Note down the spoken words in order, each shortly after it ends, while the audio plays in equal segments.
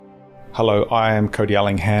Hello, I am Cody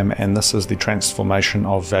Ellingham, and this is the Transformation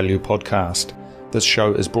of Value podcast. This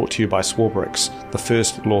show is brought to you by Swarbricks, the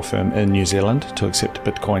first law firm in New Zealand to accept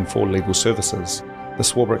Bitcoin for legal services. The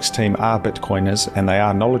Swarbricks team are Bitcoiners, and they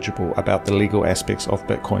are knowledgeable about the legal aspects of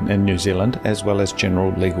Bitcoin in New Zealand, as well as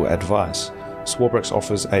general legal advice. Swarbricks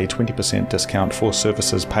offers a 20% discount for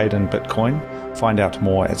services paid in Bitcoin. Find out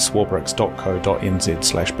more at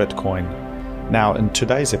swarbricks.co.nz/Bitcoin. Now, in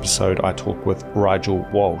today's episode, I talk with Rigel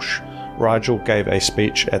Walshe. Rigel gave a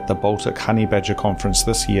speech at the Baltic Honey Badger Conference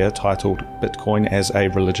this year titled Bitcoin as a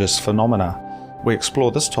Religious Phenomena. We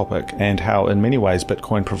explore this topic and how in many ways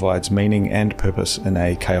Bitcoin provides meaning and purpose in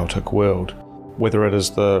a chaotic world. Whether it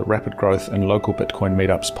is the rapid growth in local Bitcoin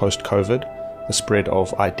meetups post-COVID, the spread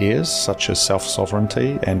of ideas such as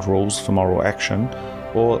self-sovereignty and rules for moral action,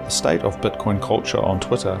 or the state of Bitcoin culture on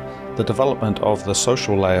Twitter, the development of the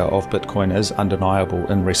social layer of Bitcoin is undeniable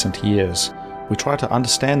in recent years. We try to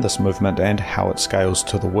understand this movement and how it scales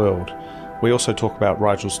to the world. We also talk about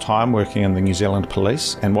Rigel's time working in the New Zealand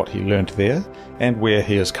Police and what he learned there, and where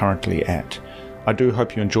he is currently at. I do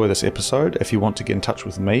hope you enjoy this episode. If you want to get in touch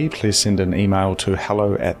with me, please send an email to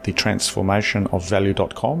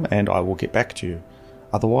hello@thetransformationofvalue.com and I will get back to you.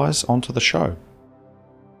 Otherwise, on to the show.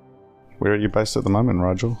 Where are you based at the moment,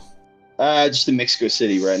 Rigel? Just in Mexico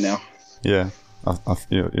City right now. Yeah,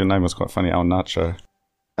 your name was quite funny, El Nacho.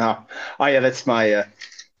 Oh yeah, that's my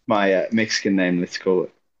Mexican name, let's call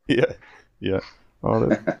it. Yeah. Oh,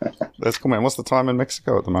 that's cool, man. What's the time in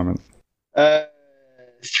Mexico at the moment?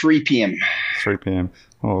 3 p.m. 3 p.m.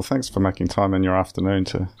 Well, thanks for making time in your afternoon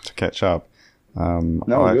to catch up. All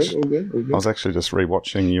good. I was actually just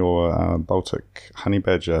rewatching your Baltic Honey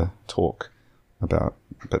Badger talk about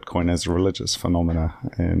Bitcoin as a religious phenomena,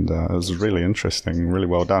 and it was really interesting, really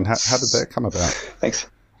well done. How did that come about? Thanks.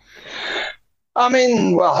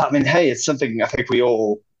 Hey, it's something I think we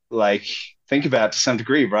all think about to some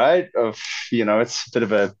degree, right? It's a bit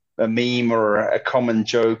of a meme or a common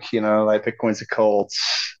joke, like Bitcoin's a cult,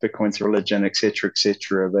 Bitcoin's a religion, et cetera, et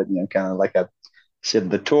cetera. But, kind of like I said in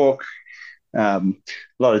the talk, a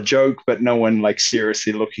lot of joke, but no one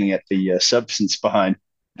seriously looking at the substance behind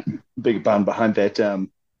that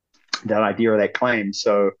idea or that claim.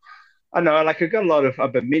 So I know,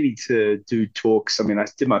 I've been meaning to do talks. I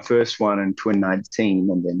did my first one in 2019,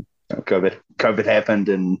 and then COVID happened,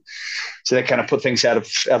 and so that kind of put things out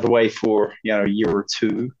of the way for a year or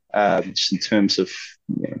two, just in terms of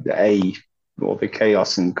the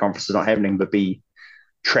chaos and conferences not happening, but B,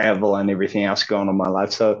 travel and everything else going on in my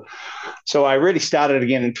life. So I really started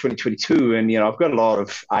again in 2022, and I've got a lot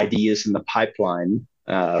of ideas in the pipeline.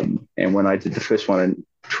 And when I did the first one in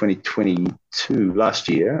 2022 last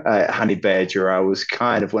year, Honey Badger, I was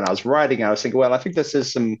when I was writing, I was thinking, well, I think this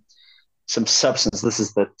is some substance. This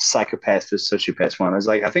is the psychopath versus sociopath one. I was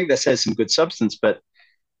like, I think this has some good substance, but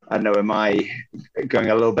I don't know, am I going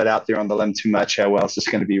a little bit out there on the limb too much? How well is this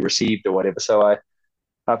going to be received or whatever? So I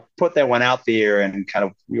put that one out there and kind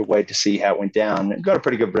of we'll wait to see how it went down. It got a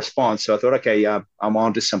pretty good response. So I thought, okay, I'm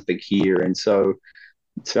onto something here. And so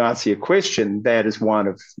to answer your question, that is one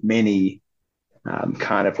of many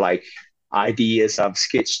ideas I've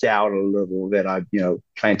sketched out a little that I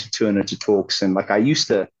plan to turn into talks. And I used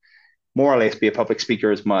to more or less be a public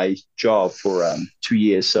speaker as my job for 2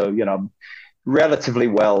 years. So I'm relatively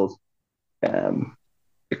well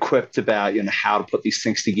equipped about how to put these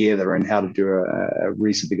things together and how to do a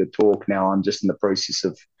reasonably good talk. Now I'm just in the process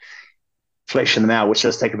of fleshing them out, which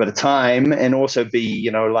does take a bit of time, and also be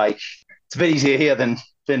it's a bit easier here than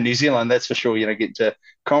New Zealand, that's for sure. Get to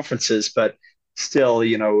conferences, but still,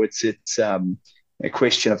 it's a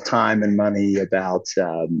question of time and money about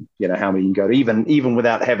how many you can go to, even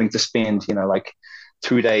without having to spend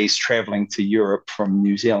 2 days traveling to Europe from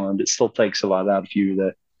New Zealand. It still takes a lot out of you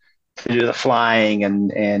to do the flying and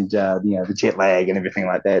the jet lag and everything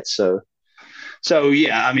like that. So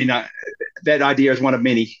yeah, that idea is one of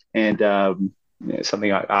many, and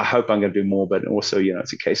something I hope I'm going to do more, but also,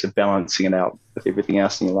 it's a case of balancing it out with everything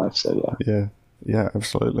else in your life. So yeah,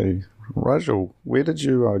 absolutely. Rigel, where did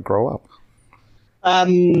you grow up?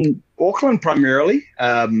 Auckland primarily.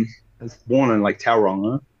 I was born in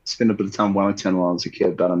Tauranga. Spent a bit of time in Wellington while I was a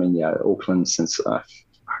kid, but Auckland since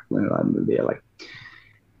when did I move there?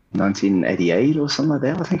 1988 or something like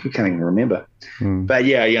that. I think I can't even remember. But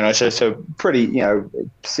yeah, so pretty,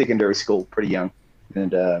 secondary school, pretty young.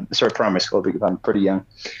 And primary school, I'm pretty young,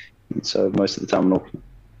 and so most of the time in Auckland.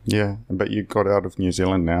 Yeah, but you got out of New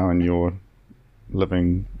Zealand now, and you're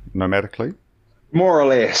living nomadically. More or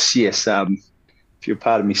less, yes. If you're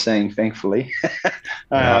part of me saying, thankfully,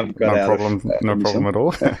 no problem at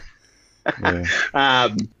all.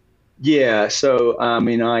 Yeah. So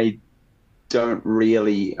I don't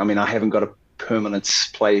really, I mean, I haven't got a permanent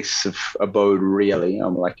place of abode really.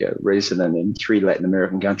 I'm like a resident in 3 Latin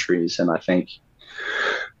American countries. And I think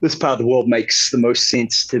this part of the world makes the most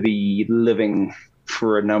sense to be living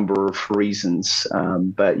for a number of reasons.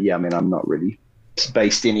 But yeah, I mean, I'm not really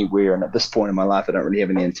based anywhere. And at this point in my life, I don't really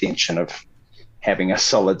have any intention of having a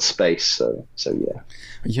solid space. So yeah.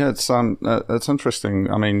 Yeah, it's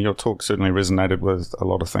interesting. I mean, your talk certainly resonated with a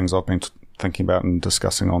lot of things I've been thinking about and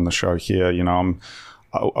discussing on the show here. You know,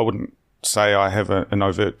 I wouldn't say I have an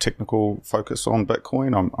overt technical focus on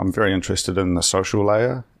Bitcoin. I'm very interested in the social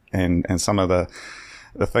layer and some of the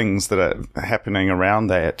things that are happening around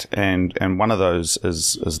that, and one of those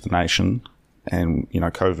is the nation. And you know,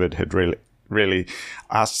 COVID had really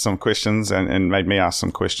asked some questions and made me ask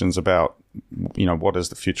some questions about, you know, what is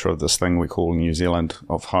the future of this thing we call New Zealand,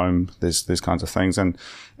 of home. There's kinds of things, and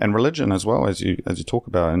religion as well, as you talk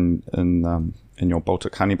about in your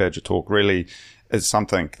Baltic Honey Badger talk, really is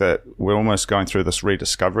something that we're almost going through this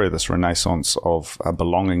rediscovery, this renaissance of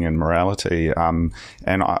belonging and morality. And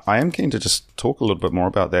I am keen to just talk a little bit more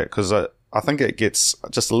about that, because I think it gets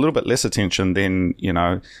just a little bit less attention than, you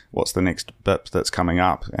know, what's the next BIP that's coming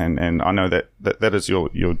up. And I know that is your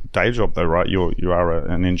day job though, right? You are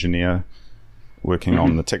an engineer working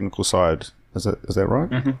on the technical side. Is that right?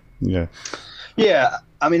 Mm-hmm. Yeah. Yeah.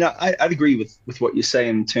 I mean, I'd agree with what you say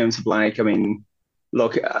in terms of like, I mean,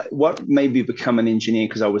 look, what made me become an engineer,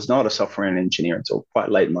 because I was not a software engineer until quite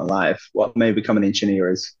late in my life. What made me become an engineer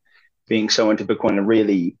is being so into Bitcoin. And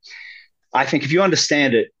really, I think if you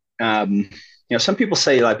understand it, you know, some people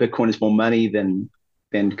say like Bitcoin is more money than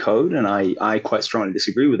code. And I quite strongly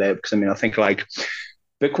disagree with that, because I mean, I think like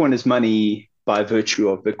Bitcoin is money by virtue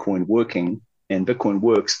of Bitcoin working, and Bitcoin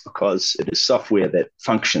works because it is software that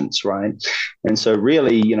functions, right? And so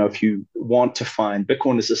really, you know, if you want to find,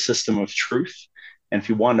 Bitcoin is a system of truth. And if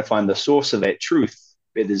you want to find the source of that truth,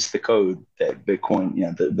 it is the code that Bitcoin, you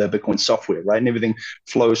know, the Bitcoin software, right? And everything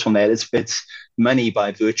flows from that. It's money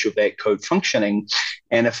by virtue of that code functioning.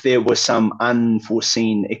 And if there was some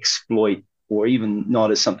unforeseen exploit, or even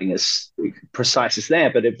not as something as precise as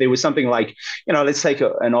that, but if there was something like, you know, let's take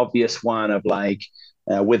an obvious one of like,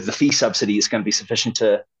 with the fee subsidy is going to be sufficient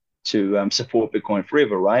to support Bitcoin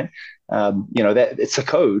forever, right? You know, that it's a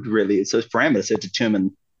code really. It's those parameters that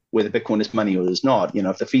determine whether Bitcoin is money or is not. You know,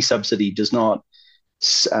 if the fee subsidy does not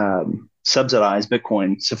subsidize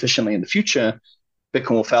Bitcoin sufficiently in the future,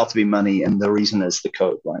 Bitcoin will fail to be money, and the reason is the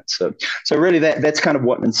code, right? So really that's kind of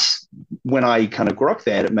what, when I kind of grew up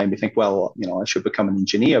that, it made me think, well, you know, I should become an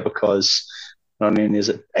engineer, because I mean, there's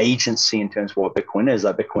an agency in terms of what Bitcoin is.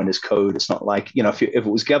 Like Bitcoin is code. It's not like, you know, if it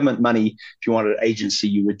was government money, if you wanted an agency,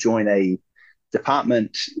 you would join a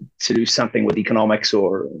department to do something with economics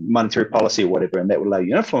or monetary policy or whatever, and that would allow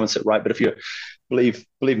you to influence it, right? But if you believe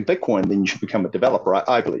in Bitcoin, then you should become a developer,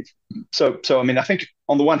 I believe. So I mean, I think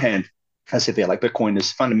on the one hand, I said there, like Bitcoin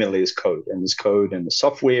is fundamentally is code, and the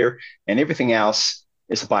software, and everything else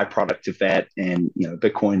is a byproduct of that. And you know,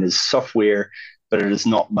 Bitcoin is software, but it is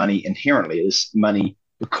not money inherently. It is money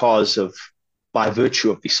by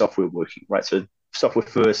virtue of the software working, right? So software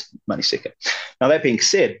first, money second. Now that being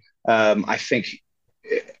said, I think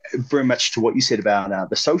very much to what you said about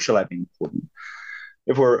the social app being important.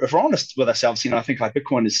 If we're honest with ourselves, you know, I think like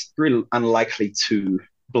Bitcoin is really unlikely to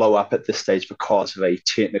blow up at this stage because of a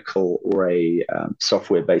technical or a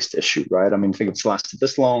software-based issue, right? I mean, I think it's lasted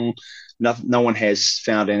this long. No one has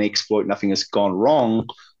found an exploit. Nothing has gone wrong.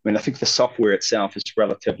 I mean, I think the software itself is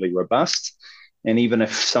relatively robust. And even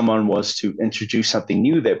if someone was to introduce something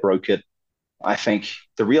new that broke it, I think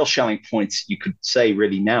the real selling points you could say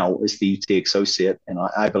really now is the UTXO set. And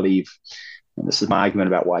I believe, and this is my argument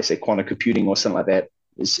about why I say quantum computing or something like that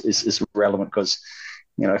is relevant, because,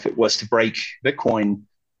 you know, if it was to break Bitcoin,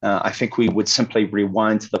 I think we would simply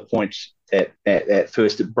rewind to the point that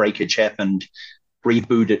first breakage happened,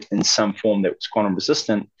 reboot it in some form that was quantum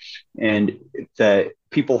resistant. And the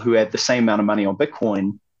people who had the same amount of money on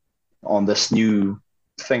Bitcoin on this new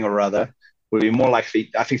thing or other would be more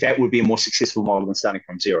likely. I think that would be a more successful model than starting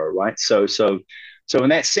from zero, right? So in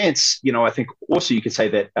that sense, you know, I think also you could say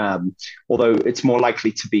that although it's more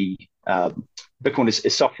likely to be Bitcoin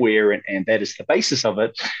is software, and that is the basis of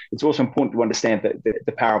it, it's also important to understand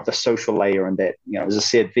the power of the social layer, and that, you know, as I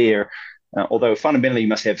said there, although fundamentally you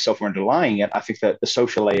must have software underlying it, I think that the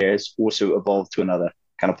social layer has also evolved to another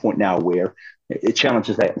kind of point now where it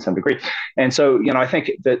challenges that in some degree. And so, you know, I think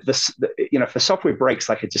that you know, if the software breaks,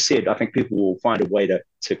 like I just said, I think people will find a way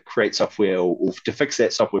to create software or to fix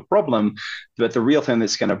that software problem. But the real thing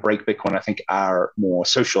that's going to break Bitcoin, I think, are more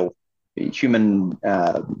social human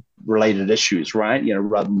related issues, right?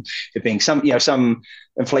 Rather than it being some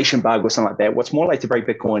inflation bug or something like that. What's more likely to break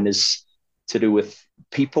Bitcoin is to do with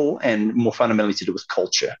people and more fundamentally to do with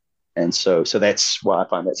culture. And so that's why I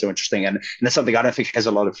find that so interesting. And that's something I don't think has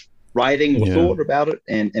a lot of writing or thought about it.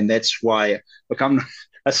 And that's why, look, I'm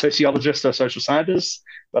a sociologist or a social scientist,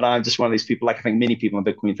 but I'm just one of these people, like I think many people in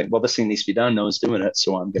Bitcoin think, well, this thing needs to be done. No one's doing it.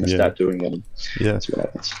 So I'm going to start doing it. And that's what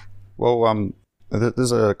happens. Well,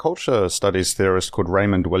 there's a culture studies theorist called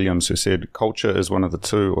Raymond Williams who said culture is one of the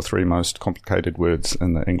 2 or 3 most complicated words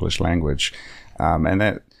in the English language. And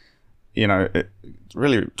that, it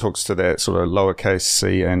really talks to that sort of lowercase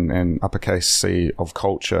c and uppercase c of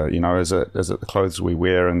culture. Is it the clothes we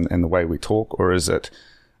wear and the way we talk, or is it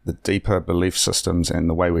the deeper belief systems and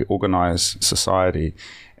the way we organize society?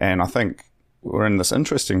 And I think we're in this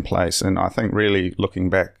interesting place. And I think really looking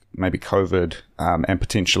back, maybe COVID and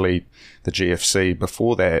potentially the GFC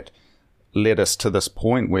before that led us to this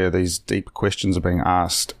point where these deep questions are being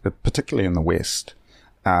asked, particularly in the West,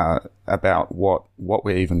 about what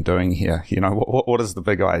we're even doing here. What is the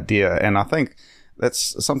big idea? And I think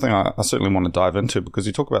that's something I certainly want to dive into, because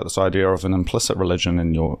you talk about this idea of an implicit religion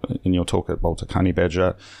in your talk at Baltic Honey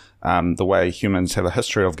Badger, the way humans have a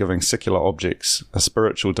history of giving secular objects a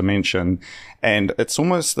spiritual dimension. And it's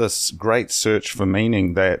almost this great search for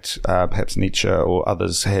meaning that perhaps Nietzsche or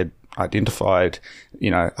others had identified,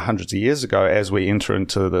 hundreds of years ago, as we enter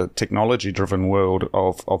into the technology-driven world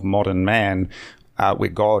of modern man, where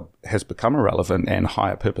God has become irrelevant and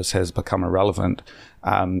higher purpose has become irrelevant.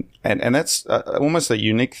 And that's almost a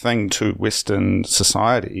unique thing to Western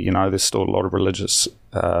society. There's still a lot of religious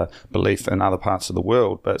belief in other parts of the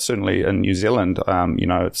world, but certainly in New Zealand,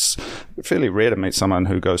 it's fairly rare to meet someone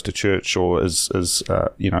who goes to church or is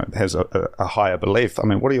has a higher belief. I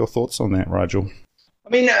mean, what are your thoughts on that, Rigel? I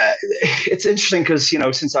mean, it's interesting because,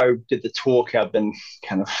 since I did the talk, I've been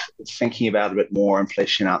kind of thinking about it a bit more and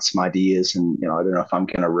fleshing out some ideas. And, I don't know if I'm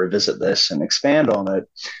going to revisit this and expand on it.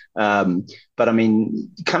 But I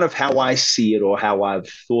mean, kind of how I see it or how I've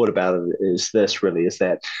thought about it is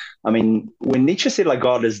that, I mean, when Nietzsche said like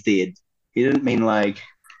God is dead, he didn't mean like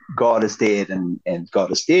God is dead and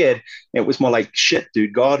God is dead. It was more like, shit,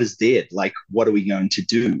 dude, God is dead. Like, what are we going to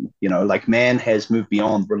do? Like man has moved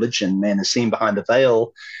beyond religion. Man has seen behind the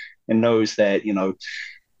veil and knows that,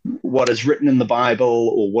 what is written in the Bible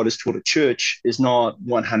or what is taught at church is not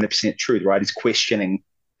 100% truth, right? He's questioning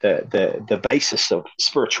the basis of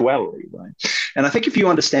spirituality, right? And I think if you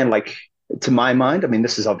understand, like, to my mind, I mean,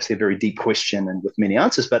 this is obviously a very deep question and with many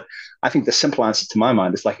answers, but I think the simple answer to my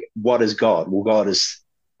mind is like, what is God? Well, God is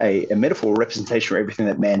a metaphor, representation of everything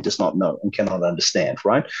that man does not know and cannot understand,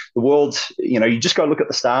 right? The world, you just go look at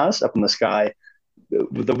the stars up in the sky.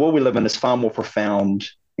 The world we live in is far more profound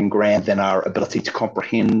and grand than our ability to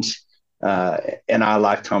comprehend in our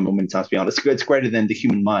lifetime or many times beyond. It's greater than the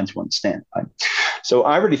human mind to understand, right? So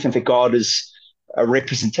I really think that God is a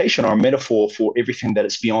representation or a metaphor for everything that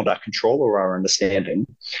is beyond our control or our understanding,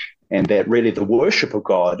 and that really the worship of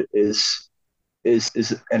God is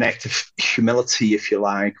an act of humility, if you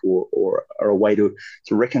like, or a way to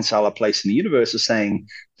reconcile our place in the universe, of saying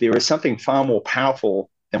there is something far more powerful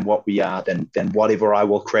than what we are, than whatever I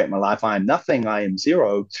will create in my life. I am nothing, I am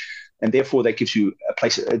zero. And therefore that gives you a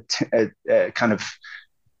place, a kind of,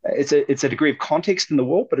 it's a degree of context in the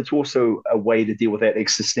world, but it's also a way to deal with that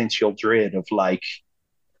existential dread of like,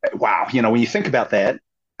 wow, when you think about that,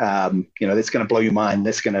 that's going to blow your mind.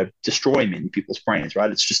 That's going to destroy many people's brains, right?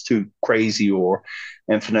 It's just too crazy or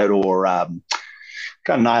infinite or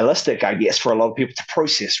kind of nihilistic, I guess, for a lot of people to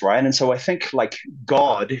process, right? And so I think like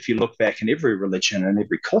God, if you look back in every religion and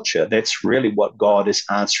every culture, that's really what God is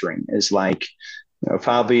answering, is like,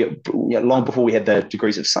 long before we had the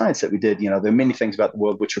degrees of science that we did, there are many things about the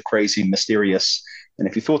world which are crazy and mysterious. And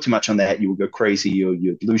if you thought too much on that, you would go crazy,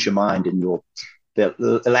 you'd lose your mind and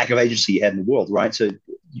the lack of agency you had in the world, right? So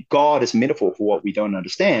God is a metaphor for what we don't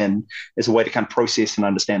understand, is a way to kind of process and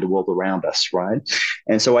understand the world around us, right?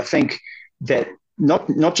 And so I think that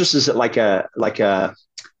not just is it like a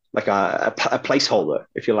placeholder,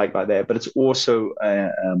 if you like that, but it's also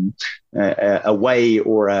a way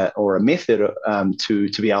or a method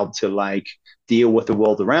to be able to like deal with the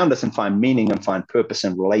world around us and find meaning and find purpose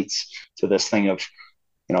and relates to this thing of,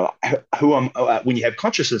 when you have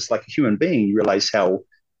consciousness like a human being, you realize how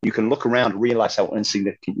you can look around and realize how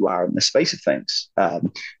insignificant you are in the space of things.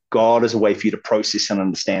 God is a way for you to process and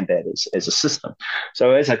understand that as a system.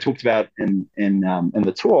 So as I talked about in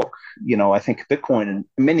the talk, I think Bitcoin and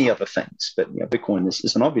many other things, but Bitcoin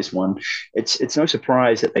is an obvious one. It's no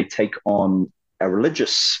surprise that they take on a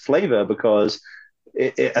religious flavor, because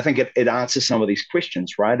I think it answers some of these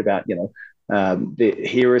questions, right? About,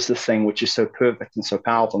 here is the thing which is so perfect and so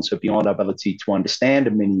powerful and so beyond our ability to understand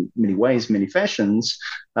in many ways, many fashions,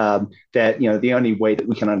 that, the only way that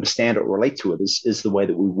we can understand it or relate to it is the way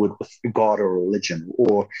that we would with God or religion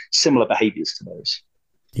or similar behaviors to those.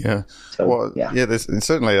 Yeah. So, Well, yeah. yeah, there's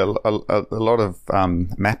certainly a lot of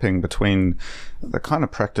mapping between the kind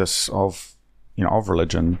of practice of, of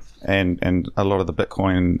religion and a lot of the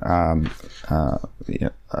Bitcoin,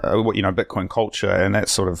 Bitcoin culture, and that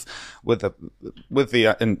sort of with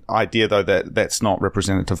the idea though that that's not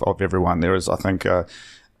representative of everyone. There is, I think, a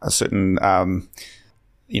certain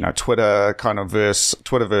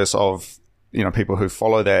Twitterverse of people who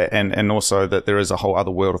follow that, and also that there is a whole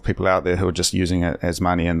other world of people out there who are just using it as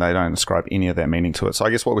money and they don't ascribe any of that meaning to it. So I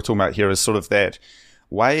guess what we're talking about here is sort of that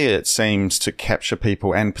way it seems to capture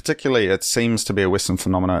people, and particularly it seems to be a Western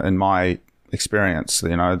phenomena in my experience.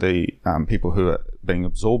 The people who are being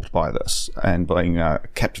absorbed by this and being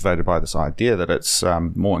captivated by this idea that it's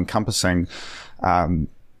more encompassing,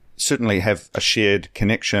 certainly have a shared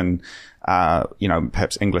connection.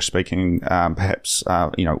 Perhaps English speaking, perhaps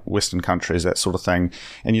Western countries, that sort of thing.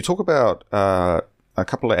 And you talk about a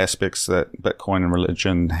couple of aspects that Bitcoin and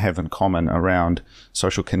religion have in common around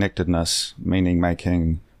social connectedness, meaning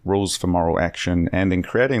making, rules for moral action, and then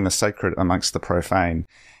creating the sacred amongst the profane.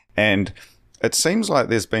 And it seems like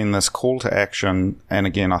there's been this call to action. And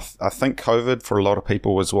again, I think COVID for a lot of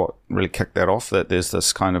people was what really kicked that off, that there's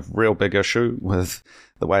this kind of real big issue with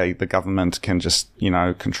the way the government can just,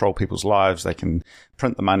 control people's lives. They can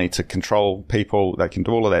print the money to control people. They can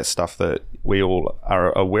do all of that stuff that we all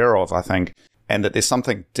are aware of, I think. And that there's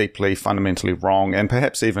something deeply, fundamentally wrong and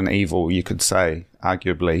perhaps even evil, you could say,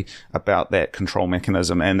 arguably, about that control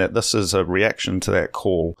mechanism, and that this is a reaction to that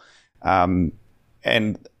call. And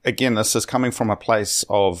again, this is coming from a place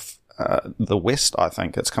of the West, I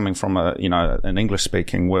think. It's coming from an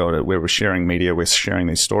English-speaking world where we're sharing media, we're sharing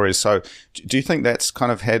these stories. So do you think that's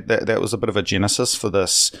kind of that was a bit of a genesis for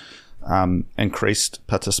this increased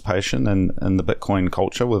participation in the Bitcoin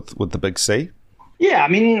culture with the big C? Yeah, I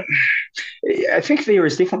mean, I think there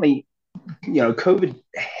is definitely, COVID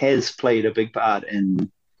has played a big part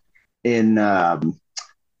in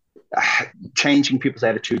changing people's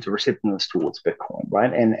attitudes or receptiveness towards Bitcoin,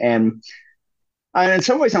 right? And in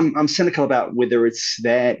some ways, I'm cynical about whether it's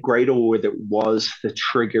that great or whether it was the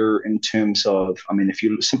trigger in terms of, I mean, if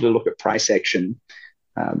you simply look at price action,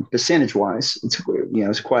 percentage-wise, it's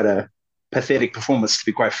quite a pathetic performance, to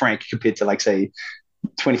be quite frank, compared to, like, say,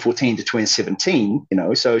 2014 to 2017,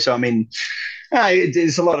 so I mean,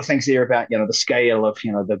 there's a lot of things there about, the scale of,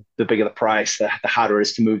 the bigger the price, the harder it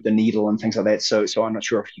is to move the needle and things like that. So I'm not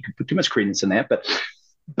sure if you can put too much credence in that,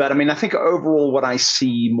 but I mean, I think overall what I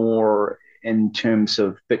see more in terms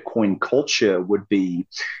of Bitcoin culture would be,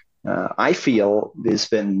 I feel there's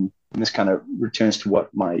been, and this kind of returns to what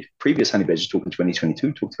my previous Honey Badger talk in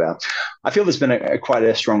 2022 talked about. I feel there's been quite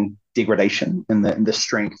a strong degradation in the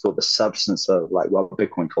strength or the substance of, like, what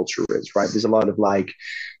Bitcoin culture is, right? There's a lot of, like,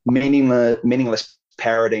 meaningless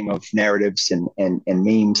parroting of narratives and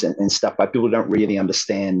memes and stuff. Like, people don't really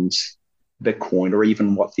understand Bitcoin or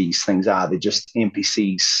even what these things are. They're just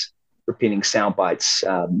NPCs repeating sound bites.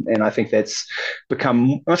 And I think that's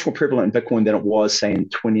become much more prevalent in Bitcoin than it was, say, in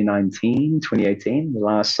 2019, 2018, the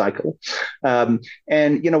last cycle. And,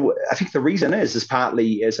 I think the reason is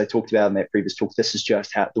partly, as I talked about in that previous talk, this is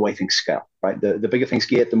just the way things scale, right? The bigger things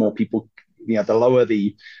get, the more people, the lower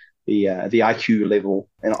the IQ level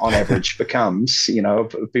on average becomes,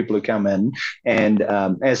 of people who come in. And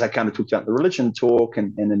as I kind of talked about in the religion talk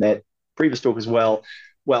and in that previous talk as well,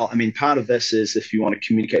 I mean, part of this is, if you want to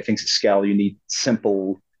communicate things at scale, you need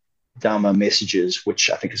simple, Dharma messages, which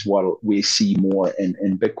I think is what we see more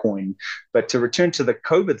in Bitcoin. But to return to the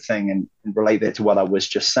COVID thing and relate that to what I was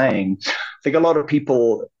just saying, I think a lot of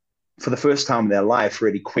people, for the first time in their life,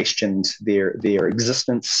 really questioned their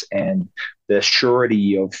existence and the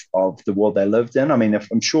surety of the world they lived in. I mean, if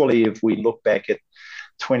we look back at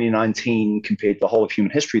 2019 compared to the whole of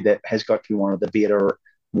human history, that has got to be one of the better,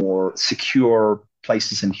 more secure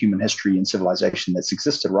places in human history and civilization that's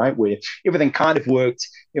existed, right? Where everything kind of worked,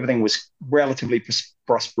 everything was relatively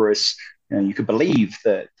prosperous, and you could believe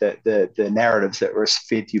that the narratives that were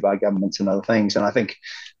fed to you by governments and other things. And I think,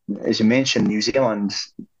 as you mentioned, New Zealand,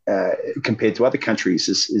 compared to other countries,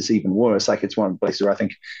 is even worse. Like, it's one of the places where I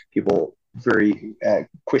think people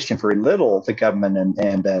question very little the government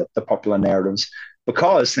and the popular narratives,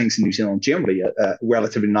 because things in New Zealand generally are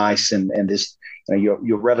relatively nice, and there's,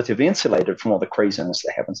 you're relatively insulated from all the craziness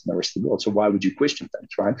that happens in the rest of the world. So why would you question things,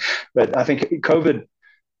 right? But I think COVID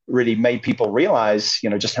really made people realize,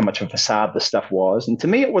 just how much of a facade this stuff was. And to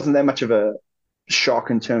me, it wasn't that much of a shock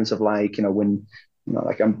in terms of like, when,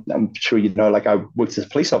 like I'm sure like I worked as a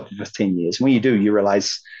police officer for 10 years. When you do, you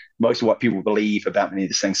realize most of what people believe about many of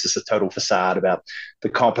these things is a total facade about the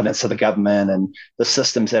competence of the government and the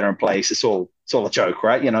systems that are in place. It's all a joke,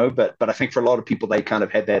 right? But I think for a lot of people, they kind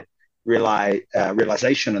of had that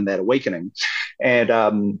realization and that awakening. And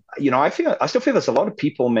I still feel there's a lot of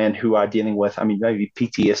people, man, who are dealing with. I mean, maybe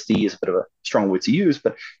PTSD is a bit of a strong word to use,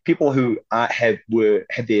 but people who had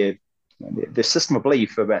their system of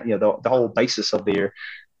belief about the whole basis of their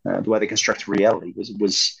the way they construct reality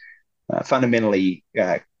was fundamentally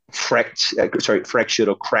fractured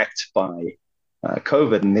or cracked by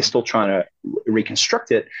COVID, and they're still trying to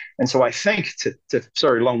reconstruct it. And so I think,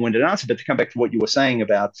 sorry, long-winded answer, but to come back to what you were saying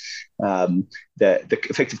about the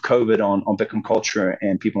effect of COVID on Bitcoin culture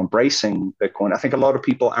and people embracing Bitcoin, I think a lot of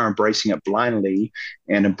people are embracing it blindly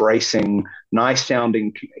and embracing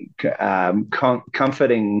nice-sounding,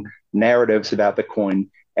 comforting narratives about Bitcoin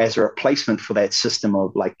as a replacement for that system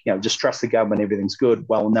of like, just trust the government, everything's good.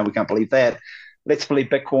 Well, no, we can't believe that. Let's believe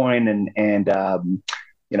Bitcoin, and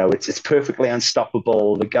it's perfectly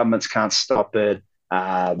unstoppable. The governments can't stop it.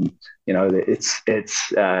 It's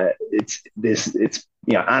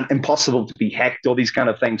impossible to be hacked. All these kind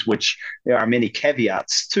of things, which there are many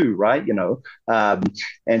caveats to, right?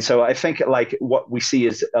 And so I think like what we see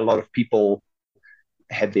is a lot of people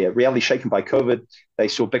had their reality shaken by COVID. They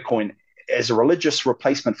saw Bitcoin as a religious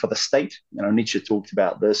replacement for the state. Nietzsche talked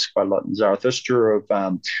about this quite a lot in Zarathustra of,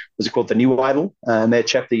 was it called The New Idol? In that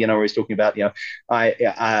chapter, where he's talking about, my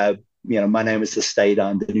name is the state,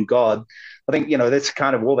 I'm the new God. I think, that's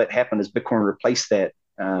kind of all that happened is Bitcoin replaced that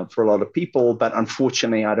for a lot of people. But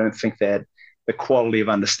unfortunately, I don't think that the quality of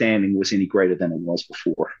understanding was any greater than it was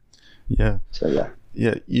before. Yeah. So, yeah.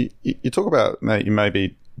 Yeah. You talk about you may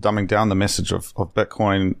be dumbing down the message of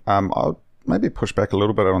Bitcoin. I'll maybe push back a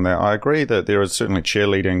little bit on that. I agree that there is certainly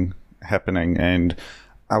cheerleading happening, and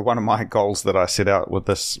one of my goals that I set out with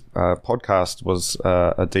this podcast was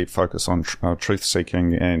a deep focus on truth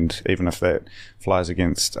seeking, and even if that flies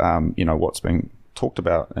against what's being talked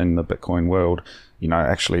about in the Bitcoin world,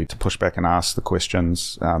 actually to push back and ask the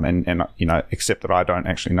questions, and accept that I don't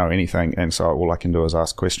actually know anything, and so all I can do is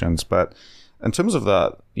ask questions. But in terms of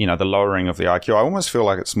the lowering of the IQ, I almost feel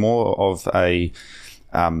like it's more of a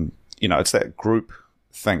it's that group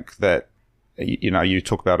think that, you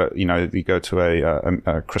talk about it, you go to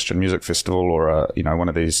a Christian music festival or one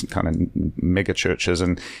of these kind of mega churches,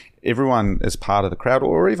 and everyone is part of the crowd,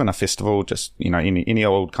 or even a festival, just, any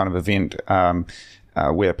old kind of event,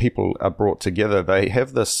 where people are brought together. They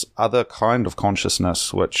have this other kind of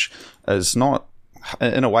consciousness, which is not,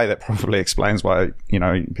 in a way that probably explains why,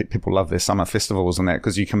 people love their summer festivals and that,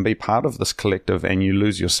 because you can be part of this collective and you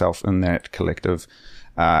lose yourself in that collective.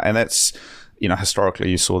 And that's,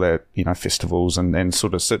 historically you saw that, festivals and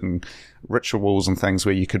sort of certain rituals and things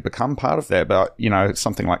where you could become part of that. But,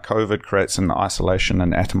 something like COVID creates an isolation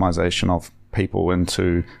and atomization of people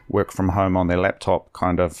into work from home on their laptop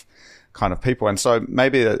kind of people. And so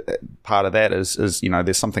maybe part of that is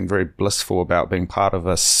there's something very blissful about being part of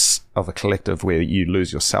a collective where you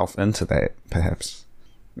lose yourself into that, perhaps.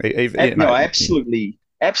 I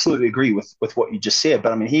absolutely agree with what you just said.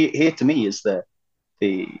 But I mean, here to me is the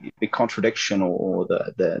contradiction or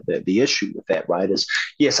the issue with that, right? Is,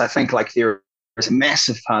 yes, I think like there is a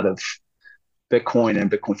massive part of Bitcoin and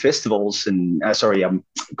Bitcoin festivals and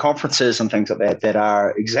conferences and things like that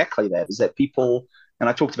are exactly that, is that people, and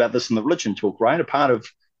I talked about this in the religion talk, right? A part of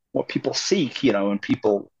what people seek, and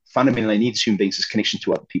people fundamentally need as human beings is connection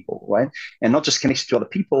to other people, right? And not just connection to other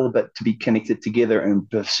people, but to be connected together in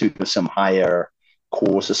pursuit of some higher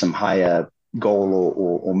cause or some higher goal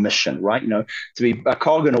or mission, right? To be a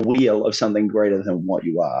cog in a wheel of something greater than what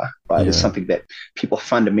you are, right? Is something that people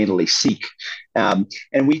fundamentally seek. And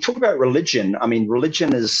we talk about religion. I mean,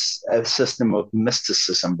 religion is a system of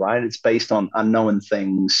mysticism, right? It's based on unknown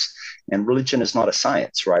things, and religion is not a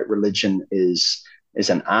science, right? Religion is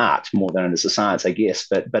an art more than it is a science, I guess.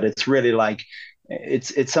 But it's really like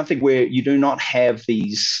it's something where you do not have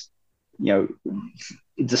these,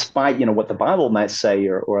 despite what the Bible might say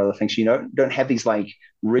or other things, don't have these like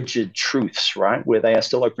rigid truths, right? Where they are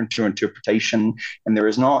still open to interpretation, and there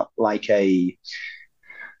is not like a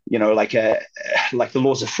like the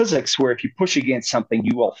laws of physics, where if you push against something,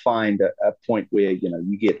 you will find a point where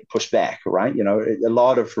you get pushed back, right? A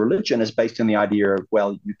lot of religion is based on the idea of,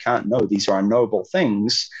 well, you can't know; these are unknowable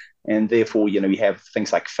things, and therefore you have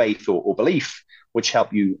things like faith or belief, which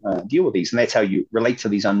help you deal with these. And that's how you relate to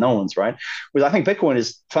these unknowns, right? Whereas I think Bitcoin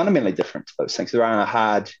is fundamentally different to those things. There are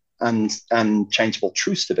hard unchangeable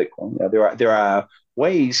truths to Bitcoin. There are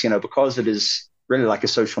ways, because it is really like a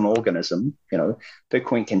social organism.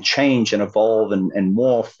 Bitcoin can change and evolve and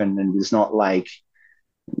morph, and it's not like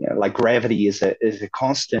like gravity is a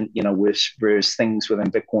constant. Whereas things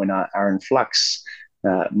within Bitcoin are in flux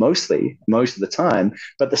most of the time.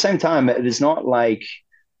 But at the same time, it is not like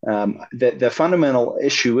the fundamental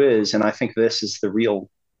issue is, and I think this is the real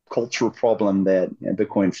cultural problem that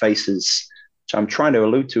Bitcoin faces, which I'm trying to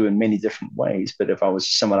allude to in many different ways. But if I was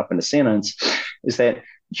to sum it up in a sentence, is that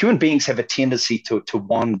human beings have a tendency to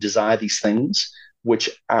desire these things, which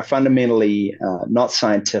are fundamentally not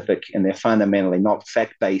scientific, and they're fundamentally not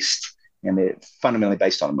fact-based, and they're fundamentally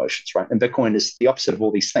based on emotions, right? And Bitcoin is the opposite of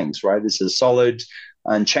all these things, right? This is a solid,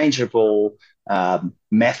 unchangeable,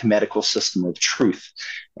 mathematical system of truth.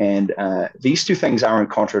 And these two things are in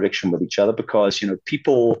contradiction with each other because,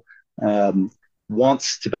 people want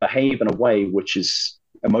to behave in a way which is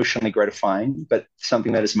emotionally gratifying, but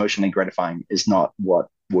something that is emotionally gratifying is not what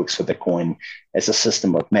works for Bitcoin as a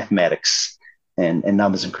system of mathematics and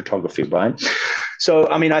numbers and cryptography, right? So,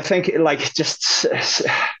 I think just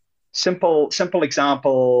simple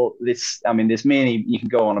example. There's many, you can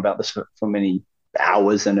go on about this for many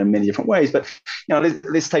hours and in many different ways, but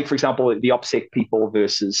let's take, for example, the OPSEC people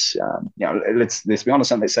versus let's be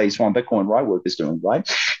honest, and let's say Swan Bitcoin right work is doing, right.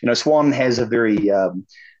 Swan has a very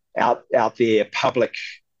out there public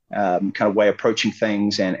kind of way of approaching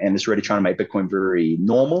things, and is really trying to make Bitcoin very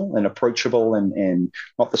normal and approachable, and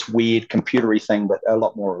not this weird computery thing, but a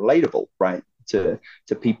lot more relatable, right, to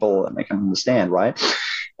people, and they can understand, right.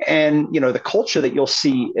 And the culture that you'll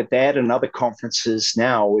see at that and other conferences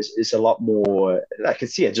now is a lot more, I can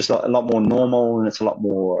see it, just a lot more normal, and it's a lot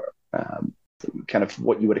more kind of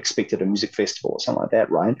what you would expect at a music festival or something like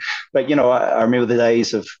that, right? But I remember the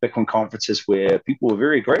days of Bitcoin conferences where people were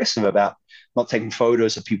very aggressive about not taking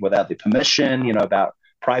photos of people without their permission, about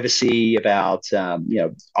privacy, about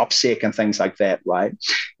OPSEC and things like that, right?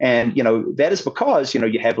 And that is because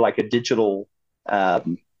you have like a digital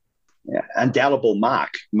indelible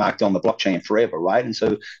marked on the blockchain forever, right? And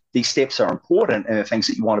so these steps are important, and the things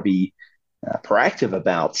that you want to be proactive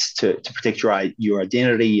about to protect your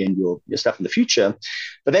identity and your stuff in the future.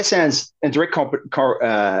 But that sounds in direct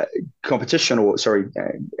competition, or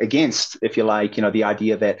against, if you like, the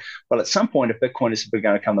idea that, well, at some point, if Bitcoin is going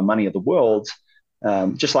to become the money of the world,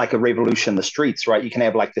 just like a revolution in the streets, right? You can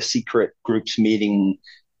have like the secret groups meeting,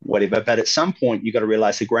 whatever, but at some point you got to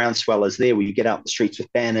realize the groundswell is there, where you get out in the streets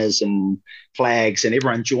with banners and flags, and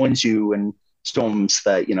everyone joins you and storms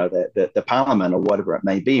the parliament or whatever it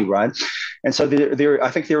may be, right? And so I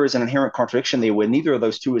think there is an inherent contradiction there, where neither of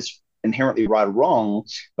those two is inherently right or wrong.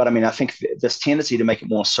 But I think this tendency to make it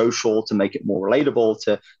more social, to make it more relatable,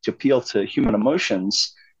 to appeal to human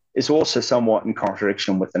emotions, is also somewhat in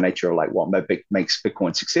contradiction with the nature of like what makes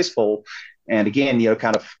Bitcoin successful. And again,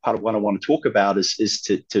 kind of part of what I want to talk about is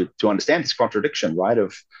to understand this contradiction, right?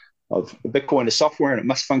 Of Bitcoin as software, and it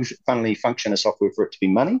must function as software for it to be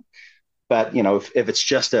money. But if it's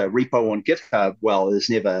just a repo on GitHub, well, there's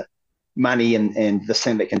never money and this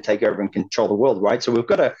thing that can take over and control the world, right? So we've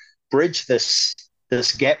got to bridge this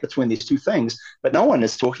gap between these two things. But no one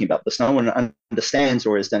is talking about this. No one understands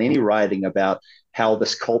or has done any writing about how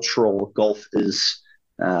this cultural gulf is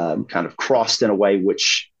kind of crossed in a way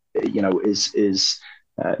which is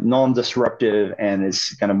non-disruptive and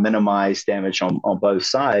is going to minimize damage on both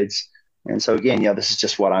sides. And so again, this is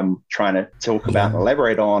just what I'm trying to talk about and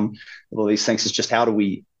elaborate on. All these things is just how do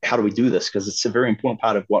we do this? Because it's a very important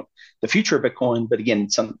part of what the future of Bitcoin, but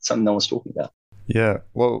again, something no one's talking about. Yeah,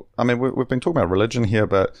 well, we've been talking about religion here,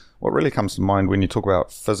 but what really comes to mind when you talk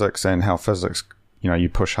about physics and how physics, you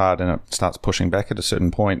push hard and it starts pushing back at a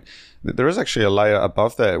certain point, there is actually a layer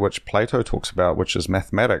above that which Plato talks about, which is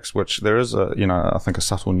mathematics, which there is I think a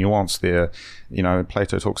subtle nuance there.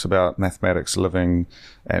 Plato talks about mathematics living,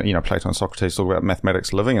 and Plato and Socrates talk about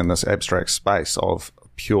mathematics living in this abstract space of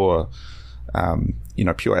pure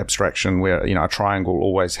abstraction, where a triangle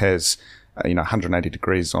always has 180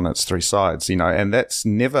 degrees on its three sides, and that's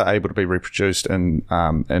never able to be reproduced in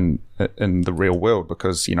the real world,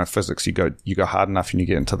 because physics, you go hard enough and you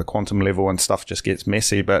get into the quantum level and stuff just gets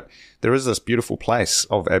messy. But there is this beautiful place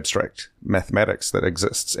of abstract mathematics that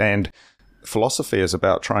exists, and philosophy is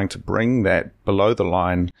about trying to bring that below the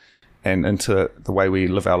line and into the way we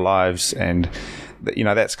live our lives. And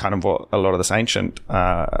that's kind of what a lot of this ancient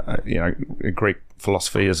Greek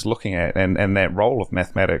philosophy is looking at, and that role of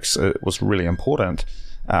mathematics was really important,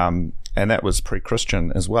 and that was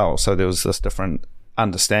pre-Christian as well. So there was this different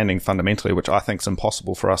understanding fundamentally, which I think is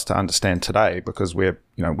impossible for us to understand today because we're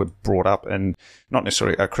brought up in not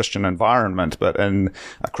necessarily a Christian environment, but in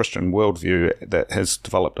a Christian worldview that has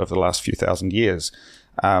developed over the last few thousand years.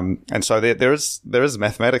 And so there is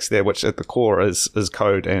mathematics there, which at the core is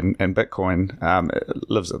code and Bitcoin. It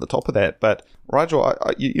lives at the top of that. But Rigel,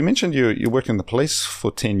 you mentioned you worked in the police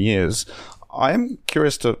for 10 years. I am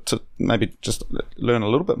curious to maybe just learn a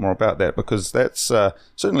little bit more about that, because that's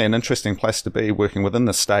certainly an interesting place to be, working within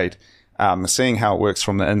the state, seeing how it works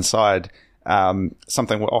from the inside.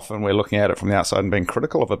 Something we're looking at it from the outside and being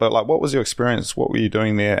critical of it. But like, what was your experience? What were you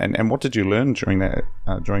doing there, and what did you learn during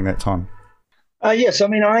that time? Yes, I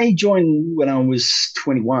mean, I joined when I was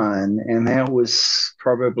 21, and that was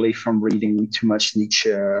probably from reading too much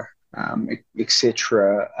Nietzsche,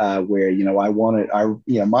 etc. Where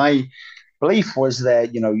my belief was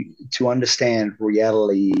that to understand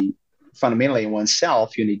reality fundamentally in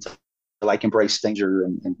oneself, you need to like embrace danger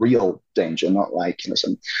and real danger, not like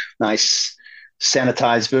some nice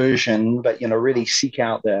sanitized version, but really seek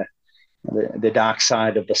out the dark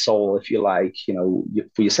side of the soul, if you like,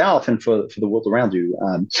 for yourself and for the world around you.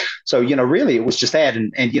 So really it was just that,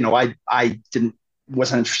 and I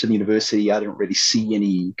wasn't interested in university. I didn't really see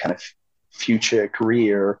any kind of future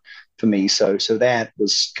career for me. So that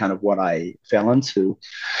was kind of what I fell into.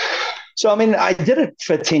 So, I mean, I did it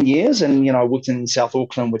for 10 years, and, I worked in South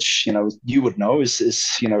Auckland, which, you would know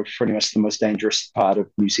is pretty much the most dangerous part of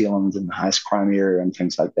New Zealand and the highest crime area and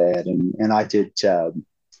things like that. And I did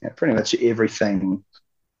pretty much everything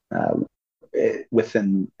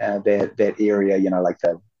within that area, like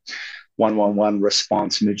the 111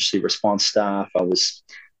 response, emergency response staff. I was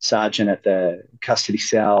sergeant at the custody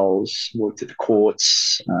cells, worked at the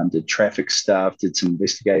courts, did traffic stuff, did some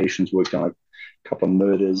investigations, worked on a couple of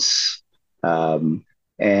murders. And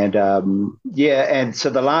so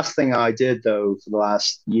the last thing I did, though, for the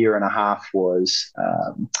last year and a half was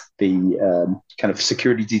the kind of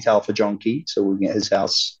security detail for John Key. So working at his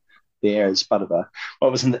house there as part of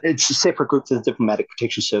it's a separate group to the Diplomatic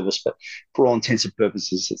Protection Service, but for all intents and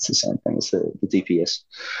purposes, it's the same thing as the DPS.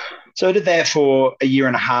 So I did that for a year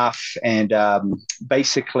and a half, and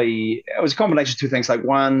basically it was a combination of two things. Like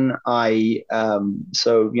one, I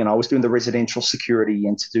was doing the residential security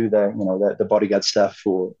and to do the bodyguard stuff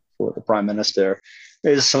for the Prime Minister.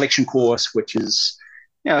 There's a selection course, which is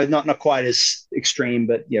not quite as extreme,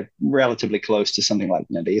 but relatively close to something like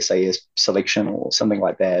the SAS selection or something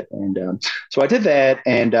like that. And so I did that,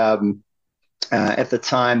 and at the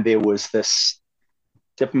time there was this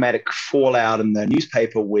diplomatic fallout in the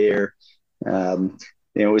newspaper where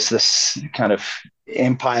there was this kind of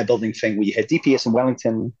empire building thing where you had DPS in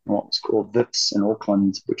Wellington and what was called VIPs in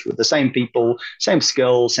Auckland, which were the same people, same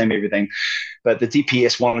skills, same everything. But the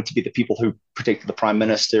DPS wanted to be the people who protected the Prime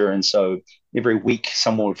Minister. And so every week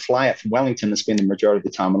someone would fly up from Wellington and spend the majority of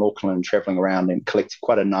the time in Auckland traveling around and collect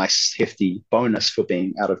quite a nice hefty bonus for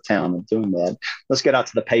being out of town and doing that. Let's get out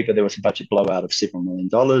to the paper. There was a budget blowout of $7 million.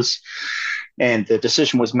 And the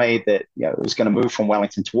decision was made that it was going to move from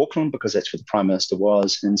Wellington to Auckland because that's where the Prime Minister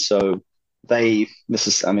was. And so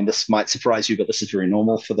this might surprise you, but this is very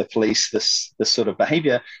normal for the police, this sort of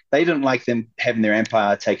behavior. They didn't like them having their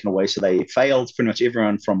empire taken away, so they failed pretty much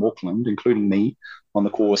everyone from Auckland, including me, on the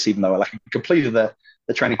course, even though I completed the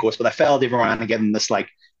training course, but they failed everyone and gave them this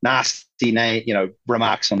nasty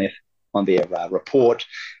remarks on their report.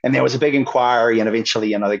 And there was a big inquiry, and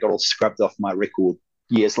eventually, they got all scrubbed off my record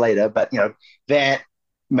years later. But that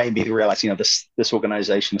made me realize, this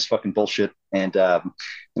organization is fucking bullshit. And,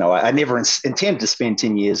 I never intended to spend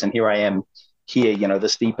 10 years, and here I am here,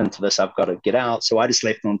 this deep into this. I've got to get out. So I just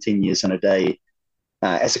left on 10 years in a day.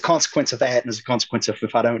 As a consequence of that, and as a consequence of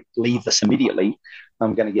if I don't leave this immediately,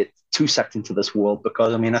 I'm going to get too sucked into this world,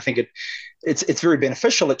 because, I think it's very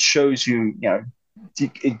beneficial. It shows you,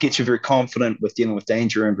 it gets you very confident with dealing with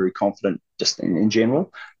danger and very confident just in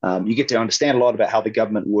general. You get to understand a lot about how the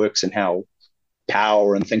government works and how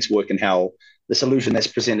power and things work, and how this illusion that's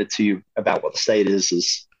presented to you about what the state is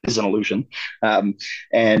an illusion. But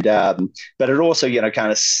it also,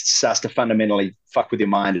 kind of starts to fundamentally fuck with your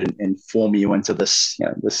mind and form you into this,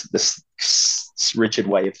 this rigid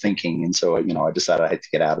way of thinking. And so, I decided I had to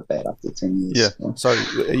get out of that after 10 years. Yeah. So,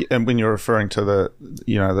 and when you're referring to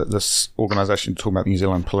this organization, you're talking about New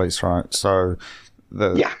Zealand Police, right? So,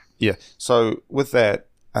 yeah. So with that,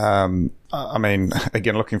 again,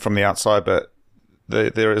 looking from the outside, but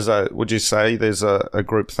there is would you say there's a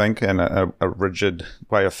group think and a rigid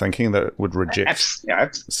way of thinking that would reject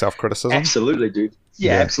self-criticism? Absolutely, dude.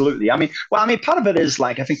 Yeah, absolutely. Part of it is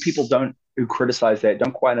I think people who criticize that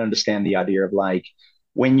don't quite understand the idea of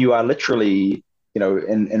when you are literally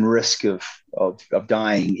in risk of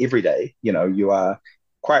dying every day. You are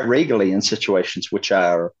quite regularly in situations which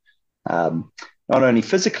are not only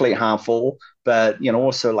physically harmful, but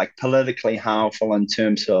also like politically harmful in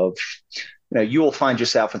terms of you'll find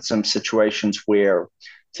yourself in some situations where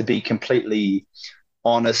to be completely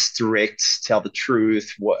honest, direct, tell the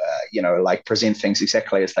truth, like present things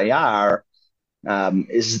exactly as they are,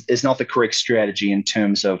 is not the correct strategy in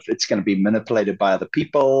terms of it's going to be manipulated by other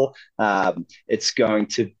people. It's going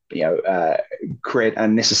to create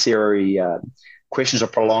unnecessary questions or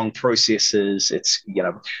prolonged processes. It's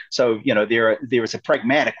there is a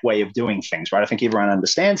pragmatic way of doing things, right? I think everyone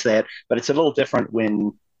understands that, but it's a little different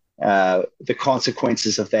when the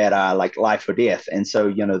consequences of that are like life or death. And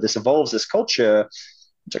so this evolves this culture,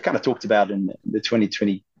 which I kind of talked about in the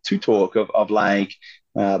 2022 talk of like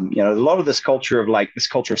a lot of this culture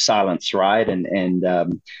of silence, right?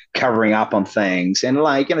 And covering up on things. And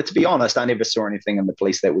like, to be honest, I never saw anything in the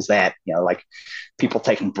police that was that, like people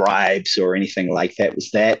taking bribes or anything like that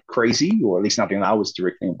was that crazy, or at least nothing I was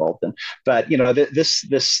directly involved in. But,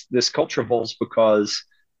 this culture evolves because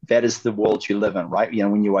that is the world you live in, right?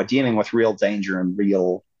 When you are dealing with real danger and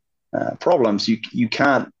real problems, you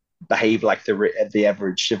can't behave like the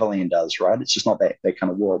average civilian does, right? It's just not that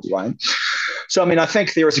kind of world, right? So, I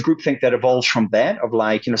think there is a groupthink that evolves from that, of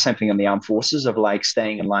like, same thing in the armed forces, of like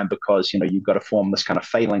staying in line because, you've got to form this kind of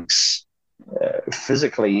phalanx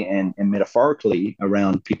physically and metaphorically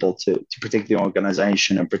around people to protect the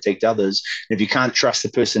organization and protect others. And if you can't trust the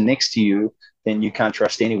person next to you, then you can't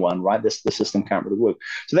trust anyone, right? The system can't really work.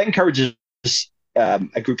 So that encourages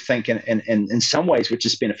a group think in some ways, which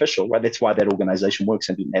is beneficial, right? That's why that organization works,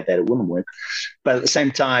 and didn't have that, it wouldn't work. But at the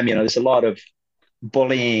same time, there's a lot of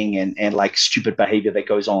bullying and like stupid behavior that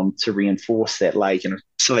goes on to reinforce that. Like,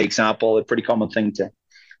 silly example, a pretty common thing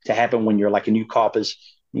to happen when you're like a new cop is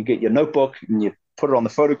you get your notebook and you put it on the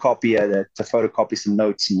photocopier to photocopy some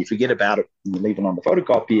notes, and you forget about it and you leave it on the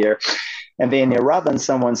photocopier. And then rather than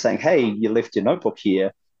someone saying, hey, you left your notebook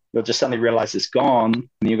here, you'll just suddenly realize it's gone,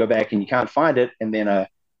 and you go back and you can't find it. And then a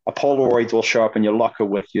Polaroid will show up in your locker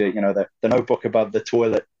with your, the notebook above the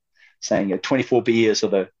toilet saying 24 beers, or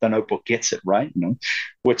the notebook gets it, right?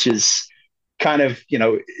 Which is kind of,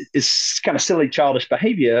 is kind of silly, childish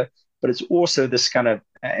behavior, but it's also this kind of,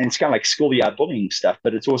 and it's kind of like schoolyard bullying stuff,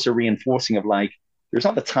 but it's also reinforcing of like, there's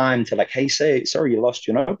not the time to like, hey, sorry, you lost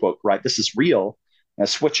your notebook, right? This is real.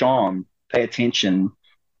 Switch on, pay attention,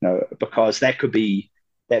 because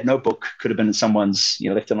that notebook could have been in someone's,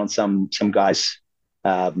 left it on some guy's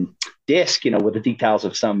desk, with the details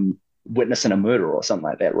of some witness in a murder or something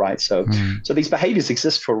like that, right? So these behaviors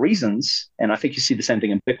exist for reasons, and I think you see the same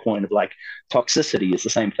thing in Bitcoin of like toxicity is the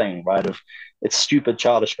same thing, right? Of it's stupid,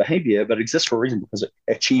 childish behavior, but it exists for a reason because it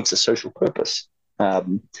achieves a social purpose.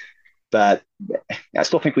 But I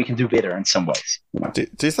still think we can do better in some ways. Do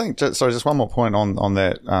you think? Sorry, just one more point on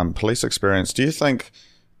that police experience. Do you think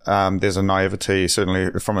there's a naivety,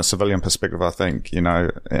 certainly from a civilian perspective, I think,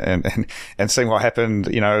 and seeing what happened,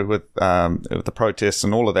 with the protests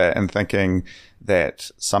and all of that, and thinking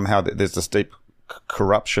that somehow there's this deep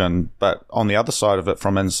corruption, but on the other side of it,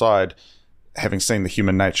 from inside, having seen the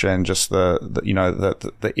human nature and just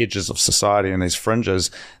the edges of society and these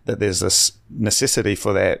fringes, that there's this necessity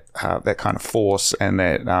for that kind of force and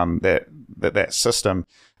that system.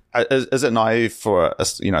 Is it naive for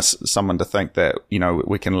someone to think that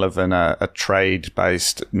we can live in a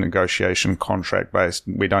trade-based, negotiation, contract-based?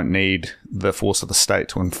 We don't need the force of the state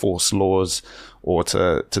to enforce laws or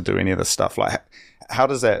to do any of this stuff. Like, how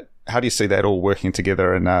do you see that all working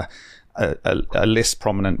together in a less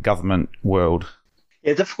prominent government world?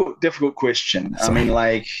 Yeah, difficult question. Sorry. I mean,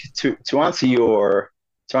 like to answer your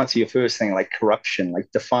first thing, like corruption,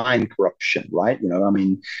 like define corruption, right?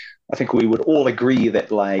 I think we would all agree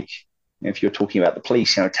that, like, if you're talking about the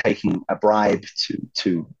police, taking a bribe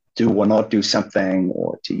to do or not do something,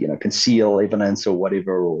 or to conceal evidence or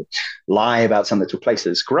whatever, or lie about something that took place,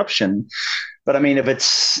 is corruption. But I mean, if it's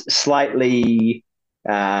slightly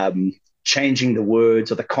changing the words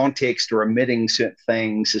or the context or omitting certain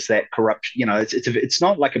things, is that corruption? It's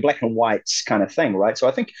not like a black and white kind of thing, right? So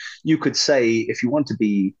I think you could say, if you want to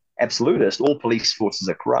be absolutist, all police forces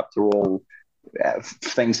are corrupt, or all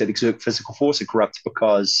things that exert physical force are corrupt,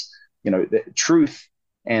 because the truth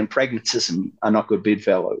and pragmatism are not good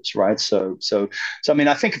bedfellows, right? So I mean,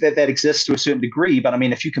 I think that exists to a certain degree, but I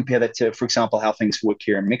mean, if you compare that to, for example, how things work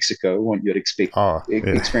here in Mexico, what you'd expect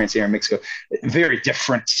experience here in Mexico, very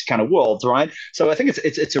different kind of worlds, right? So I think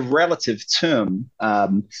it's a relative term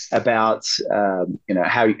about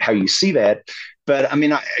how you see that. But I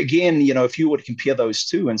mean, again, if you were to compare those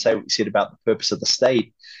two and say what you said about the purpose of the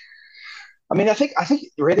state, I mean, I think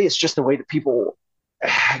really it's just the way that people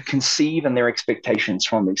conceive and their expectations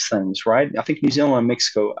from these things, right? I think New Zealand and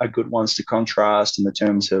Mexico are good ones to contrast in the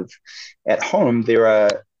terms of at home, there are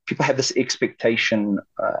people have this expectation,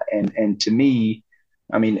 and to me,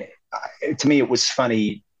 I mean, to me, it was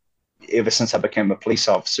funny ever since I became a police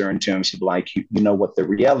officer in terms of like, you know what the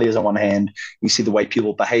reality is on one hand, you see the way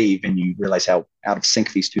people behave and you realize how out of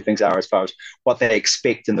sync these two things are as far as what they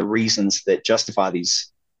expect and the reasons that justify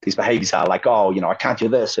these behaviors are like, oh, you know, I can't do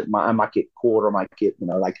this. I might get caught or I might get, you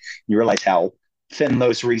know, like you realize how thin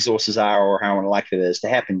those resources are or how unlikely it is to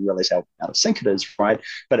happen. You realize how out of sync it is, right?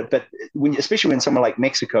 But when, especially when somewhere like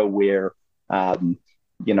Mexico where,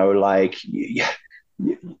 you know, like it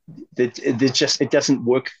doesn't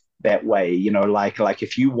work that way, you know, like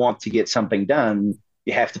if you want to get something done,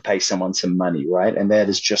 you have to pay someone some money, right? And that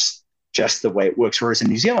is just the way it works. Whereas in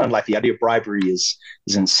New Zealand, like the idea of bribery is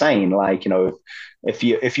insane. Like, you know,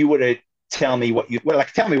 if you were to tell me what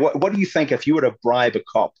do you think if you were to bribe a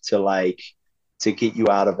cop to get you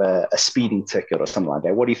out of a speeding ticket or something like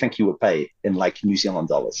that? What do you think you would pay in like New Zealand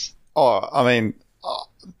dollars? Oh, I mean,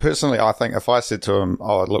 personally, I think if I said to him,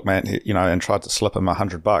 "Oh, look, man," you know, and tried to slip him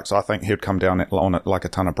 $100, I think he'd come down on it like a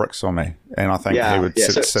ton of bricks on me, and I think he would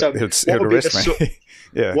he'd arrest me.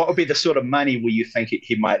 Yeah. What would be the sort of money where you think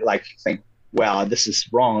he might like think, "Wow, this is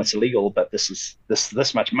wrong, it's illegal, but this is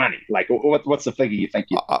this much money"? Like, what's the figure you think?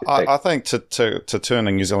 I think to turn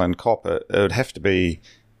a New Zealand cop, it would have to be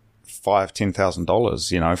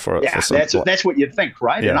 $5,000-$10,000, you know, for that's what you'd think,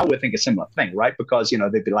 right? Yeah. And I would think a similar thing, right? Because, you know,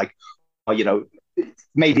 they'd be like, oh, you know,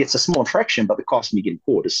 maybe it's a small infraction, but the cost of me getting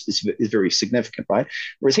caught is very significant, right?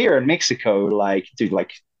 Whereas here in Mexico, like, dude,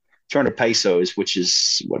 like 200 pesos, which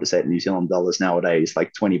is, what is that in New Zealand dollars nowadays,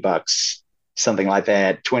 like $20, something like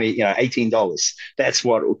that, $18. That's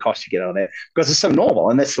what it would cost to get out of that because it's so normal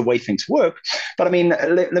and that's the way things work. But I mean,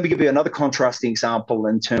 let me give you another contrasting example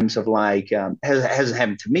in terms of like, hasn't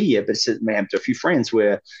happened to me yet, but it may happen to a few friends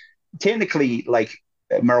where technically like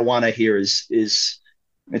marijuana here is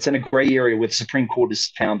it's in a gray area where the Supreme Court has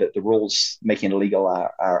found that the rules making it illegal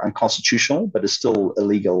are unconstitutional, but it's still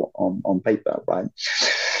illegal on paper, right?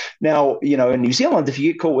 Now, you know, in New Zealand, if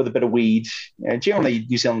you get caught with a bit of weed, generally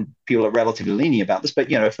New Zealand people are relatively lenient about this,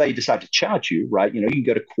 but, you know, if they decide to charge you, right, you know, you can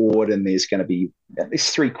go to court and there's going to be at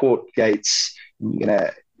least 3 court gates. You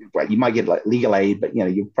might get like legal aid, but, you know,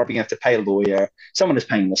 you're probably going to have to pay a lawyer. Someone is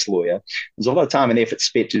paying this lawyer. There's a lot of time and effort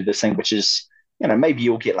spent to do this thing, which is, you know, maybe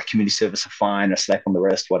you'll get like community service, a fine, a slap on the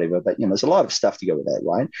wrist, whatever. But, you know, there's a lot of stuff to go with that,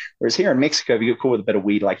 right? Whereas here in Mexico, if you get caught with a bit of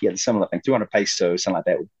weed, like, yeah, similar thing, 200 pesos, something like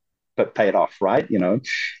that, but pay it off, right? You know,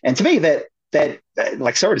 and to me that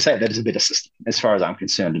like, sorry to say, that is a better system as far as I'm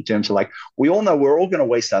concerned. In terms of like, we all know we're all going to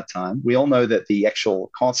waste our time. We all know that the actual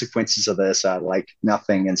consequences of this are like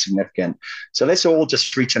nothing insignificant. So let's all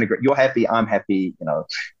just reach an agreement. You're happy, I'm happy, you know,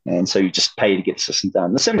 and so you just pay to get the system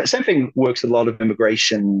done. The same thing works with a lot of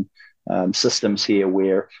immigration systems here,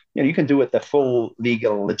 where, you know, you can do it the full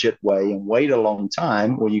legal, legit way and wait a long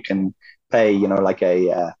time, or you can pay, you know, like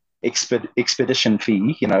a expedition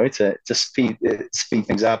fee, you know, to speed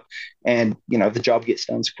things up, and, you know, the job gets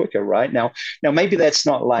done quicker, right? Now maybe that's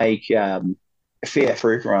not like fair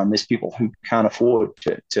for everyone. There's people who can't afford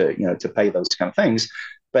to you know, to pay those kind of things.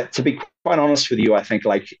 But to be quite honest with you, I think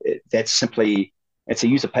like that's simply, it's a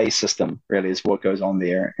user pay system, really, is what goes on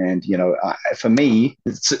there. And, you know, for me,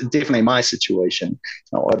 it's definitely my situation.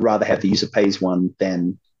 I'd rather have the user pays one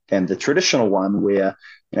than the traditional one where,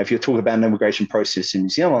 you know, if you're talking about an immigration process in New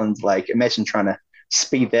Zealand, like imagine trying to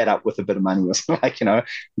speed that up with a bit of money or something, like, you know,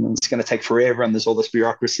 it's going to take forever and there's all this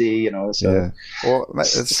bureaucracy, you know. So, yeah. Well, I mean,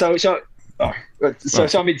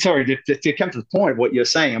 sorry, to come to the point of what you're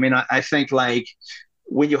saying, I mean, I think like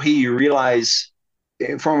when you're here, you realize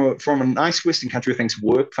from a nice Western country, things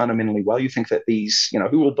work fundamentally well. You think that these, you know,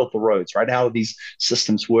 who will build the roads, right? How do these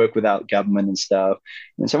systems work without government and stuff?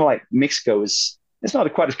 And something like Mexico it's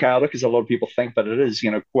not quite as chaotic as a lot of people think, but it is,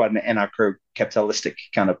 you know, quite an anarcho-capitalistic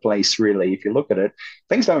kind of place, really. If you look at it,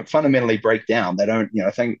 things don't fundamentally break down. They don't, you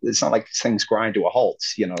know, it's not like things grind to a halt,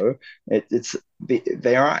 you know.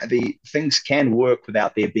 The things can work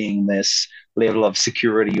without there being this level of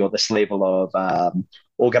security or this level of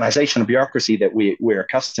organization and bureaucracy that we're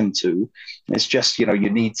accustomed to. It's just, you know,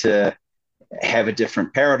 you need to have a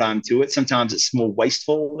different paradigm to it. Sometimes it's more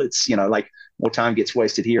wasteful. It's, you know, like more time gets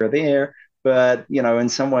wasted here or there. But, you know, in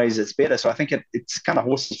some ways it's better. So I think it's kind of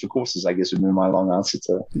horses for courses, I guess, would be my long answer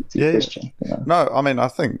to your question. You know? No, I mean, I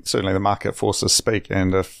think certainly the market forces speak.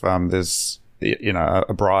 And if there's, you know,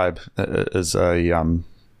 a bribe is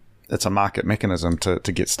it's a market mechanism to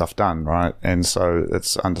get stuff done, right? And so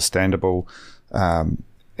it's understandable.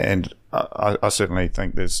 And I certainly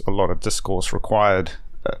think there's a lot of discourse required.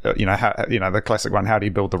 The classic one, how do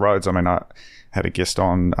you build the roads? I mean, I had a guest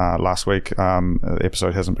on last week. The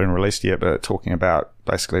episode hasn't been released yet, but talking about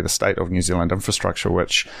basically the state of New Zealand infrastructure,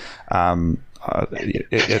 which it's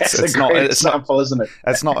not, isn't it?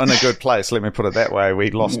 It's not in a good place. Let me put it that way.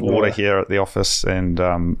 We lost water here at the office and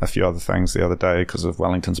a few other things the other day because of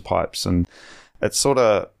Wellington's pipes, and it sort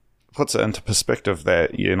of puts it into perspective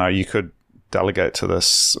that you could delegate to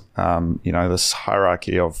this this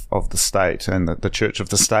hierarchy of the state and the church of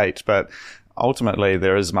the state, but ultimately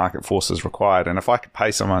there is market forces required, and if I could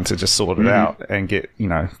pay someone to just sort it out and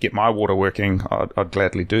get my water working, I'd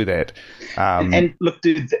gladly do that. And look,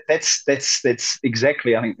 dude, that's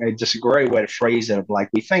exactly, I think, just a great way to phrase it. Of like,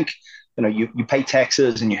 we think you pay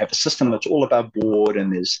taxes and you have a system that's all above board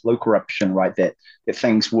and there's low corruption, right? That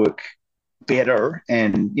things work better,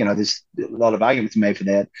 and there's a lot of arguments made for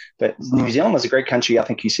that. But New Zealand is a great country, I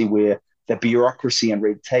think, you see, where the bureaucracy and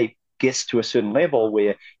red tape gets to a certain level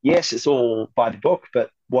where, yes, it's all by the book, but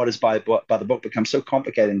what is by the book becomes so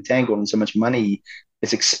complicated and tangled, and so much money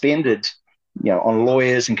is expended on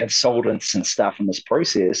lawyers and consultants and stuff in this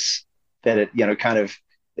process, that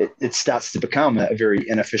it starts to become a very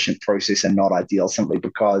inefficient process and not ideal, simply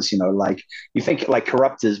because like, you think like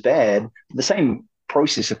corrupt is bad. The same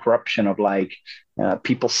process of corruption, of like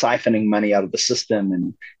people siphoning money out of the system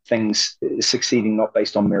and things succeeding not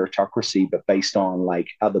based on meritocracy but based on like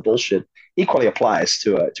other bullshit, equally applies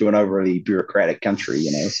to an overly bureaucratic country.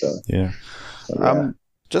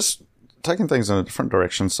 Just taking things in a different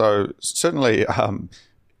direction. So certainly,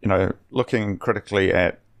 looking critically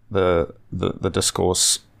at the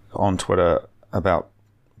discourse on Twitter about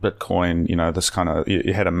Bitcoin, this kind of,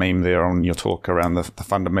 you had a meme there on your talk around the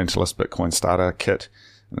fundamentalist Bitcoin starter kit,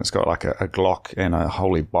 and it's got like a Glock and a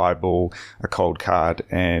Holy Bible, a cold card,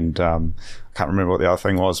 and I can't remember what the other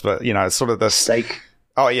thing was, but it's sort of this steak.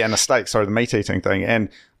 Oh yeah, and a steak. Sorry, the meat eating thing. And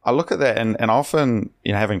I look at that, and often,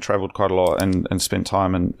 having traveled quite a lot and spent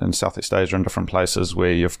time in Southeast Asia and different places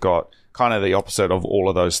where you've got kind of the opposite of all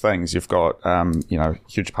of those things. You've got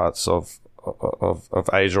huge parts of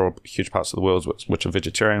Asia, or huge parts of the world which are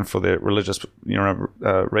vegetarian for their religious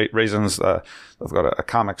reasons. They've got a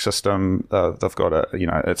karmic system. They've got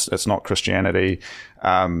it's not Christianity.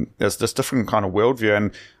 There's this different kind of worldview,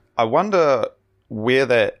 and I wonder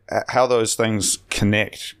how those things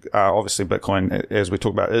connect. Obviously, Bitcoin, as we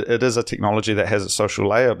talk about, it is a technology that has a social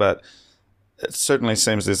layer, but it certainly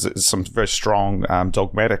seems there's some very strong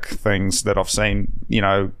dogmatic things that I've seen,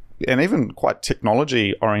 and even quite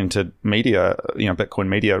technology-oriented media, Bitcoin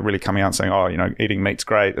media, really coming out and saying, eating meat's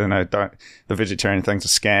great, and the vegetarian thing's a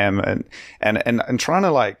scam, and trying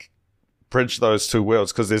to like bridge those two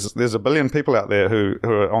worlds, because there's a billion people out there who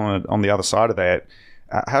are on the other side of that.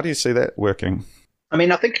 How do you see that working? I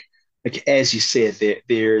mean, I think, like, as you said,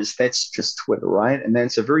 that's just Twitter, right? And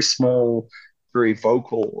that's a very small, very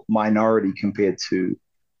vocal minority compared to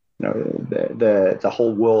the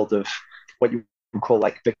whole world of what you would call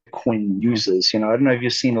like Bitcoin users. I don't know if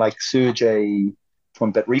you've seen like Sergey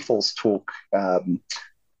from Bitrefl's talk from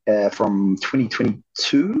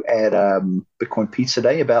 2022 at Bitcoin Pizza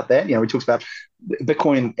Day about that. He talks about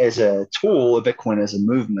Bitcoin as a tool, or Bitcoin as a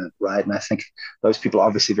movement, right? And I think those people are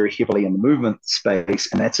obviously very heavily in the movement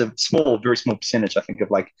space, and that's a very small percentage, I think, of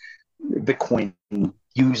like Bitcoin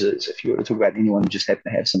users, if you were to talk about anyone who just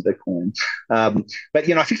happen to have some Bitcoin. But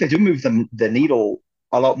I think they do move the needle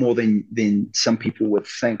a lot more than some people would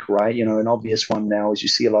think, right? An obvious one now is you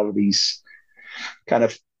see a lot of these kind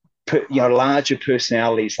of larger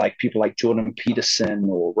personalities, like people like Jordan Peterson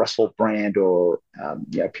or Russell Brand, or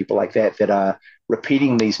people like that are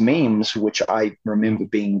repeating these memes, which I remember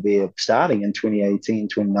being there starting in 2018,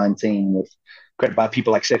 2019, with created by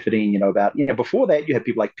people like Seferdine, about, before that you had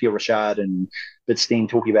people like Pierre Richard and Bitstein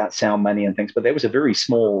talking about sound money and things, but that was a very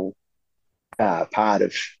small part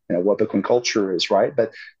of what Bitcoin culture is, right?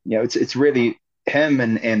 But it's really him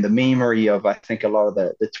and the memery of, I think, a lot of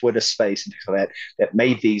the Twitter space and things like that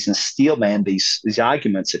made these and steelman these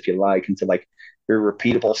arguments, if you like, into like very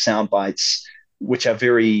repeatable sound bites, which have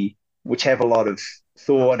a lot of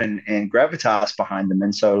thought and gravitas behind them.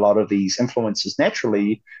 And so a lot of these influencers,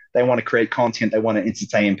 naturally, they want to create content, they want to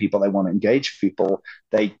entertain people, they want to engage people.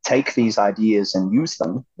 They take these ideas and use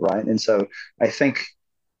them, right? And so I think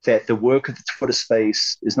that the work of the Twitter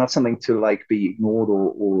space is not something to like be ignored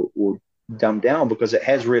or dumbed down, because it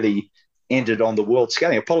has really ended on the world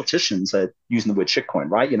scale. Politicians are using the word shitcoin,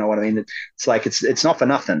 right? You know what I mean? It's like it's not for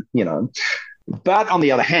nothing, But on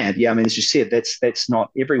the other hand, as you said, that's not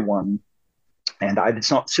everyone, and it's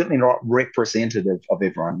certainly not representative of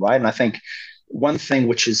everyone, right? And I think one thing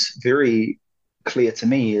which is very clear to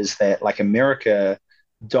me is that like America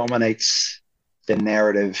dominates the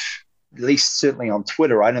narrative, at least certainly on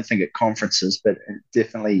Twitter. I don't think at conferences, but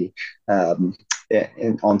definitely um,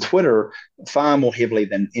 on Twitter far more heavily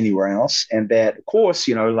than anywhere else. And that, of course,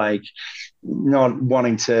 like not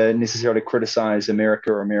wanting to necessarily criticize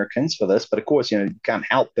America or Americans for this, but of course, you can't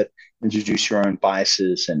help but introduce your own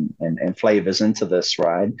biases and flavors into this,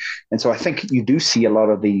 right? And so I think you do see a lot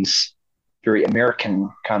of these very American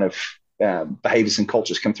kind of behaviors and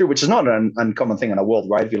cultures come through, which is not an uncommon thing in our world,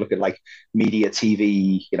 right? If you look at like media,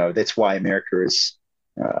 TV, that's why America is,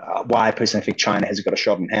 why I personally think China has got a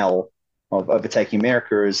shot in hell of overtaking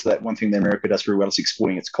America, is that one thing that America does very well is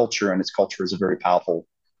exporting its culture, and its culture is a very powerful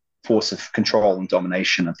force of control and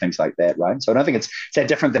domination and things like that, right? So I don't think it's that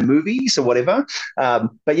different than movies or whatever.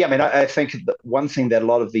 But yeah, I mean, I think one thing that a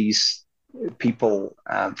lot of these people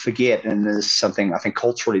forget, and is something I think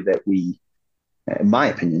culturally that we, in my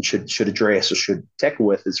opinion, should address or should tackle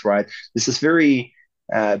with, is right. There's this very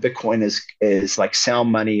Bitcoin is like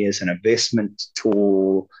sound money as an investment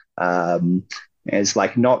tool, as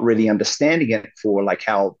like not really understanding it for like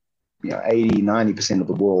how 80-90% of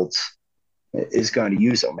the world is going to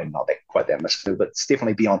use it. I mean, not that quite that much, but it's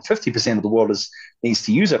definitely beyond 50% of the world needs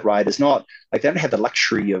to use it, right? It's not like they don't have the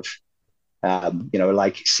luxury of,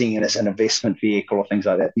 like seeing it as an investment vehicle or things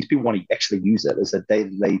like that. These people want to actually use it as a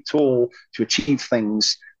day-to-day tool to achieve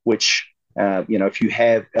things which, if you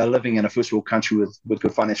are living in a first world country with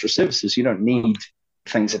good financial services, you don't need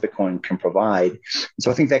things that Bitcoin can provide. And so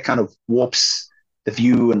I think that kind of warps the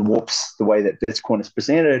view and warps the way that Bitcoin is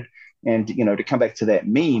presented. And, to come back to that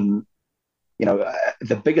meme,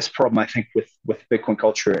 the biggest problem I think with Bitcoin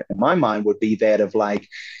culture in my mind would be that of like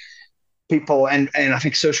people, and I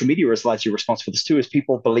think social media is largely responsible for this too, is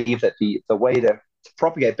people believe that the way to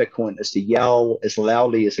propagate Bitcoin is to yell as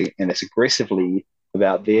loudly and as aggressively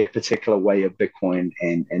about their particular way of Bitcoin,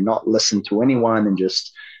 and not listen to anyone, and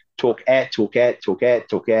just talk at, rhetoric,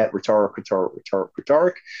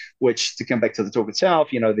 which, to come back to the talk itself,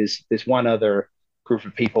 there's one other group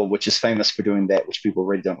of people which is famous for doing that, which people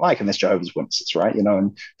really don't like, and that's Jehovah's Witnesses, right?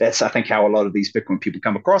 And that's, I think, how a lot of these Bitcoin people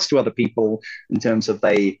come across to other people, in terms of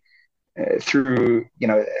they through,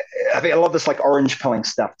 I think a lot of this like orange pilling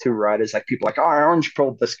stuff too, right? Is like people like, oh, I orange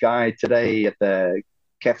pilled this guy today at the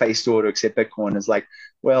cafe store to accept Bitcoin. Is like,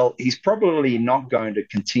 well, he's probably not going to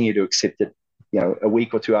continue to accept it, a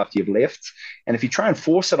week or two after you've left. And if you try and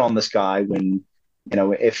force it on this guy when,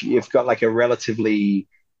 if you've got like a relatively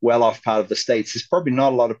well-off part of the States, there's probably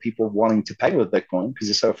not a lot of people wanting to pay with Bitcoin because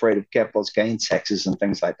they're so afraid of capital gains taxes and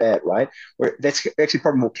things like that, right? Where that's actually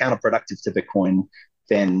probably more counterproductive to Bitcoin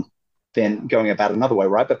than going about another way,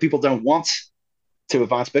 right? But people don't want to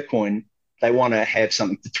advance Bitcoin. They want to have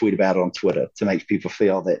something to tweet about on Twitter to make people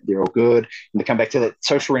feel that they're all good. And to come back to that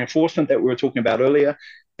social reinforcement that we were talking about earlier,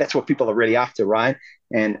 that's what people are really after, right?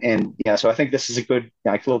 And so I think this is a good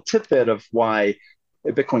little tidbit of why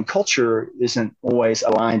Bitcoin culture isn't always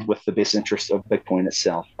aligned with the best interest of Bitcoin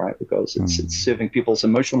itself, right? Because it's serving people's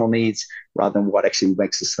emotional needs rather than what actually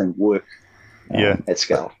makes this thing work at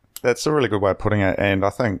scale. That's a really good way of putting it. And I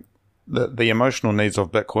think the emotional needs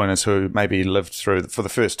of Bitcoiners who maybe lived through, for the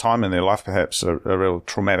first time in their life, perhaps a real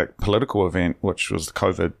traumatic political event, which was the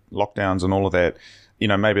COVID lockdowns and all of that,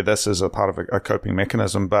 maybe this is a part of a coping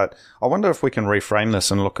mechanism. But I wonder if we can reframe this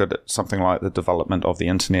and look at something like the development of the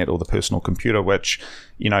internet or the personal computer, which,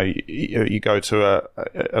 you go to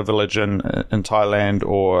a village in Thailand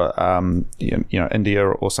or, India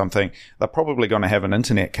or something, they're probably going to have an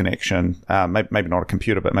internet connection, maybe not a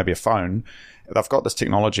computer, but maybe a phone. They've got this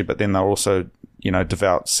technology, but then they're also,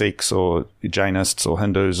 devout Sikhs or Jainists or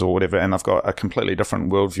Hindus or whatever, and they've got a completely different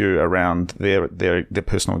worldview around their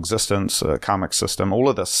personal existence, karmic system, all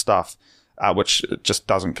of this stuff, which just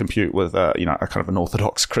doesn't compute with a kind of an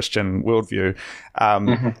orthodox Christian worldview,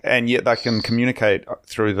 and yet they can communicate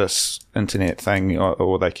through this internet thing,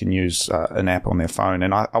 or they can use an app on their phone.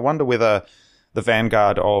 And I wonder whether the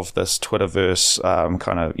vanguard of this Twitterverse,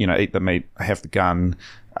 kind of eat the meat, have the gun,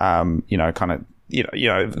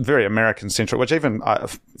 very American centric, which even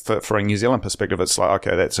for a New Zealand perspective, it's like,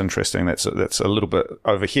 okay, that's interesting. That's a little bit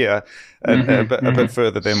over here, a bit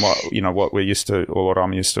further than what we're used to, or what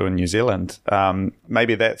I'm used to in New Zealand.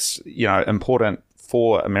 Maybe that's, important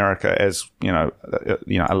for America as, a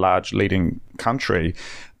large leading country,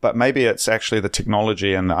 but maybe it's actually the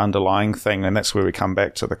technology and the underlying thing. And that's where we come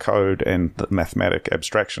back to the code and the mathematic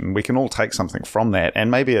abstraction. We can all take something from that, and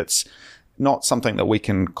maybe it's not something that we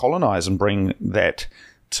can colonize and bring that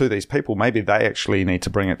to these people. Maybe they actually need to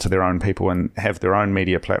bring it to their own people and have their own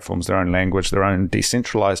media platforms, their own language, their own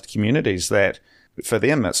decentralized communities that for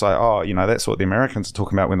them, it's like, oh, that's what the Americans are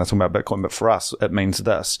talking about when they're talking about Bitcoin, but for us, it means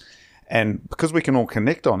this. And because we can all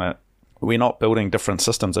connect on it, we're not building different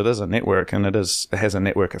systems. It is a network, and it has a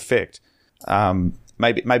network effect.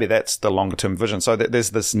 Maybe that's the longer term vision. So that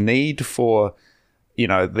there's this need for,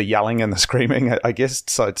 the yelling and the screaming, I guess,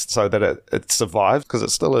 so that it survives, because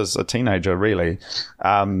it still is a teenager, really.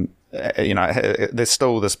 There's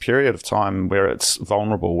still this period of time where it's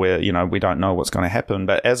vulnerable, where, we don't know what's going to happen.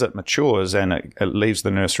 But as it matures and it leaves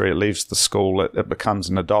the nursery, it leaves the school, it becomes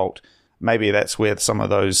an adult, maybe that's where some of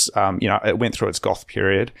those, it went through its goth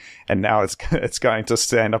period, and now it's going to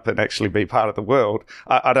stand up and actually be part of the world.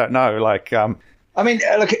 I don't know, look,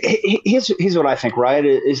 here's what I think, right?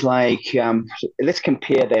 Is like, let's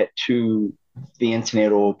compare that to the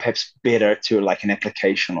internet, or perhaps better to like an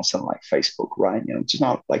application or something like Facebook, right? It's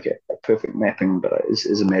not like a perfect mapping, but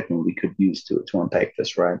is a mapping we could use to unpack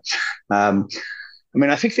this, right? I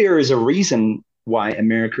think there is a reason why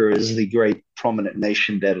America is the great prominent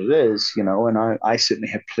nation that it is, and I certainly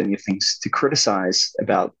have plenty of things to criticize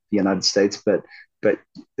about the United States, but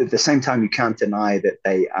at the same time, you can't deny that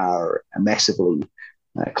they are a massively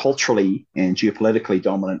culturally and geopolitically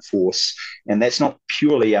dominant force, and that's not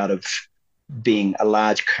purely out of being a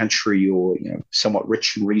large country or somewhat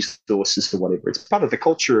rich in resources or whatever. It's part of the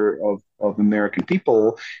culture of American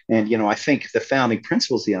people, and I think the founding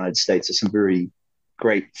principles of the United States are some very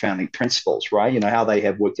great founding principles, right? How they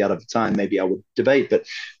have worked out over time, maybe I would debate, but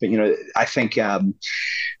I think that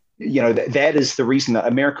is the reason that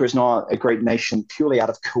America is not a great nation purely out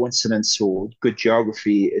of coincidence or good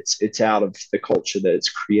geography. It's out of the culture that it's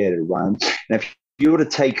created, right? And if you were to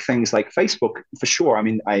take things like Facebook, for sure,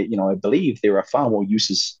 I believe there are far more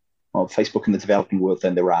uses of Facebook in the developing world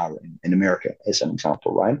than there are in America, as an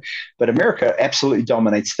example, right? But America absolutely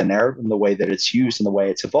dominates the narrative in the way that it's used and the way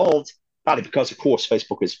it's evolved, partly because, of course,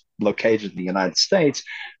 Facebook is located in the United States,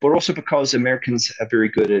 but also because Americans are very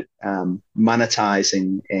good at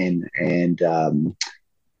monetizing and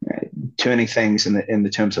turning things in the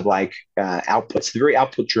terms of like outputs. They're very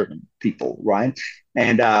output-driven people, right?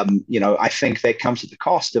 And I think that comes at the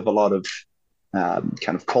cost of a lot of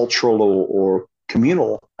kind of cultural or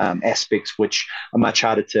communal aspects, which are much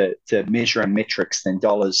harder to measure in metrics than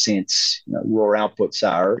dollars, cents, raw outputs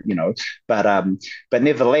are, but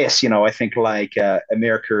nevertheless, I think like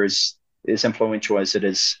America is influential as it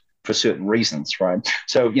is for certain reasons, right?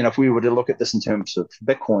 So, if we were to look at this in terms of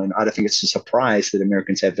Bitcoin, I don't think it's a surprise that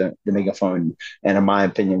Americans have the megaphone, and in my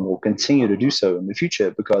opinion, will continue to do so in the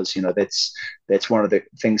future, because, that's one of the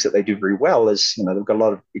things that they do very well is, they've got a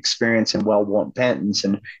lot of experience and well-worn patterns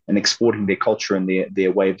and exporting their culture and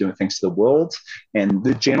their way of doing things to the world. And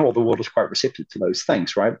the world is quite receptive to those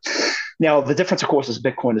things, right? Now, the difference, of course, is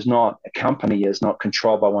Bitcoin is not a company, is not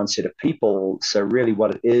controlled by one set of people. So really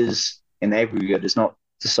what it is in aggregate is not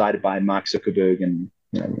decided by Mark Zuckerberg in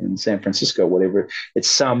San Francisco, whatever. It's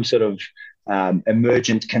some sort of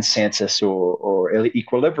emergent consensus or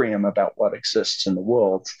equilibrium about what exists in the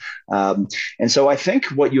world. And so I think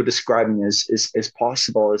what you're describing is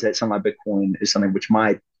possible, is that something like Bitcoin is something which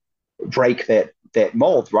might break that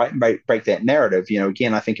mold, right? Break that narrative.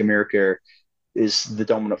 Again, I think America is the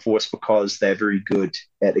dominant force because they're very good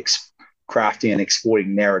at crafting and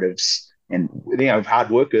exporting narratives, and hard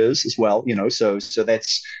workers as well, so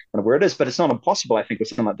that's kind of where it is. But it's not impossible, I think, with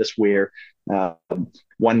something like this, where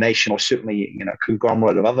one nation, or certainly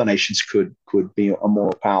conglomerate of other nations, could be a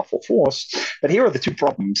more powerful force. But here are the two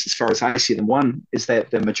problems as far as I see them. One is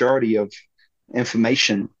that the majority of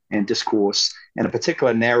information and discourse, and a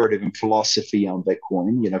particular narrative and philosophy on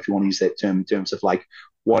Bitcoin, if you want to use that term in terms of like,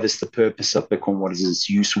 what is the purpose of Bitcoin, what is its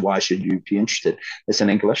use, why should you be interested, it's in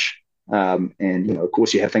English. And of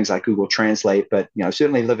course, you have things like Google Translate, but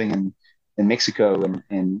certainly living in Mexico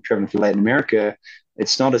and traveling through Latin America,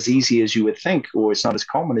 it's not as easy as you would think, or it's not as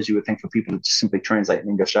common as you would think for people to just simply translate an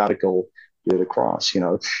English article, do it across.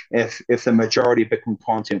 If the majority of Bitcoin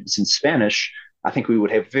content was in Spanish, I think we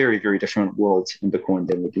would have very, very different worlds in Bitcoin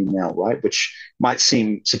than we do now, right? Which might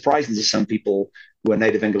seem surprising to some people who are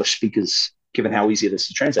native English speakers, given how easy it is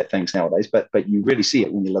to translate things nowadays, but you really see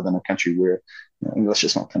it when you live in a country where English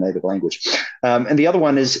is not the native language. And the other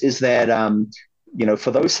one is that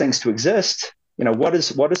for those things to exist, what is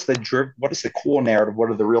the core narrative? What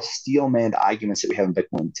are the real steel-manned arguments that we have in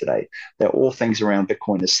Bitcoin today? That all things around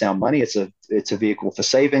Bitcoin is sound money. It's a vehicle for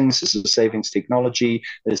savings. It's a savings technology.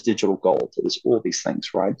 There's digital gold. There's all these things,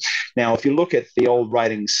 right? Now, if you look at the old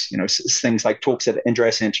writings, things like talks that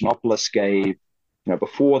Andreas Antonopoulos gave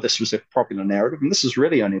before this was a popular narrative, and this is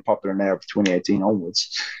really only a popular narrative 2018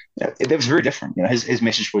 onwards. It was very different. His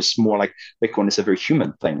message was more like Bitcoin is a very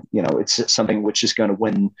human thing. It's something which is going to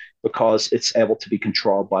win because it's able to be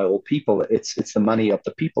controlled by all people. It's the money of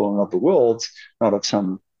the people and of the world, not of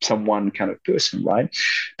some one kind of person, right?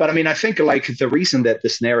 But I mean, I think like the reason that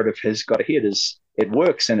this narrative has got ahead is it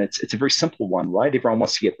works, and it's a very simple one, right? Everyone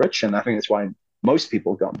wants to get rich, and I think that's why most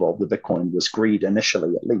people got involved with Bitcoin was greed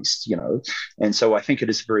initially, at least, And so I think it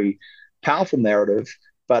is a very powerful narrative,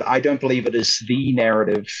 but I don't believe it is the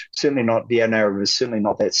narrative. Certainly not, the narrative is certainly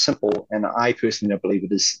not that simple. And I personally don't believe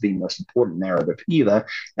it is the most important narrative either.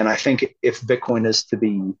 And I think if Bitcoin is to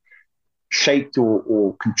be shaped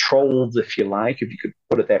or controlled, if you like, if you could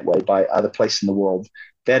put it that way, by other places in the world,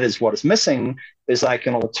 that is what is missing, is like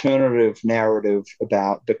an alternative narrative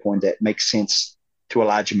about Bitcoin that makes sense to a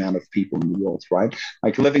large amount of people in the world, right?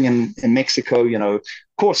 Like living in Mexico, of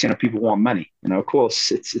course, people want money, of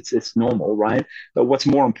course it's normal, right? But what's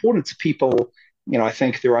more important to people, I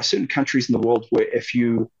think there are certain countries in the world where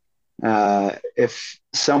if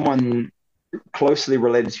someone closely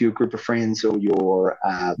related to your group of friends or your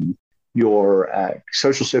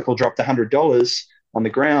social circle dropped $100 on the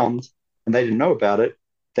ground and they didn't know about it,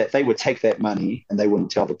 that they would take that money and they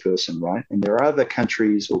wouldn't tell the person, right? And there are other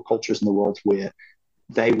countries or cultures in the world where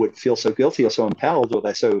they would feel so guilty or so impelled, or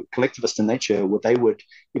they're so collectivist in nature, where they would,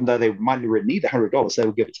 even though they might not need the $100, they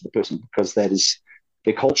would give it to the person because that is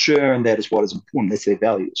their culture and that is what is important. That's their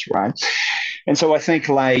values, right? And so I think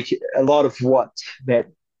like a lot of what that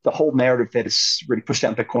the whole narrative that is really pushed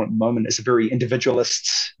out in Bitcoin at the moment is a very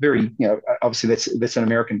individualist, very, obviously that's an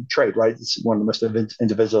American trait, right? It's one of the most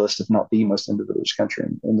individualist, if not the most individualist country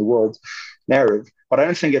in the world narrative. But I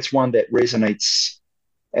don't think it's one that resonates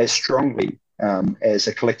as strongly as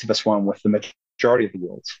a collectivist one with the majority of the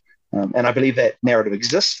world. And I believe that narrative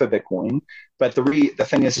exists for Bitcoin, but the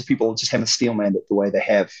thing is people just haven't steelmanned it the way they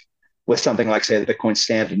have with something like, say, the Bitcoin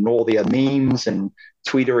Standard and all the memes and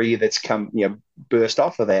tweetery that's come, burst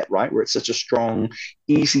off of that, right? Where it's such a strong,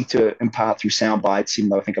 easy to impart through sound bites, even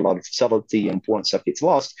though I think a lot of subtlety and important stuff gets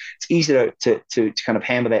lost. It's easy to kind of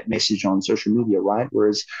hammer that message on social media, right?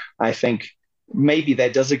 Whereas I think maybe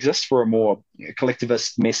that does exist for a more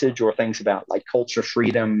collectivist message or things about like culture,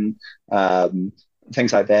 freedom,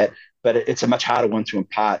 things like that. But it's a much harder one to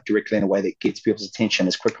impart directly in a way that gets people's attention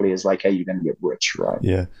as quickly as like, hey, you're going to get rich, right?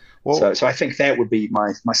 Yeah. Well, so I think that would be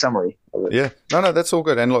my summary of it. Yeah. No, that's all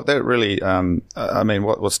good. And look, that really, I mean,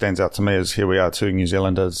 what stands out to me is here we are, two New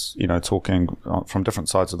Zealanders, talking from different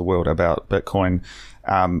sides of the world about Bitcoin.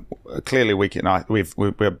 Clearly we've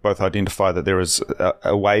both identified that there is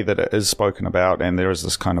a way that it is spoken about, and there is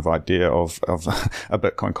this kind of idea of a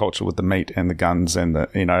Bitcoin culture with the meat and the guns and the,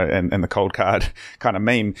 and the cold card kind of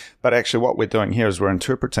meme. But actually what we're doing here is we're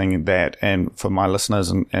interpreting that. And for my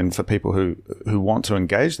listeners and for people who want to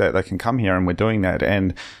engage that, they can come here and we're doing that.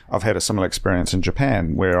 And I've had a similar experience in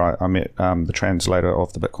Japan where I met the translator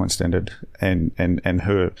of the Bitcoin Standard and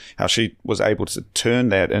how she was able to turn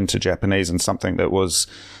that into Japanese and something that was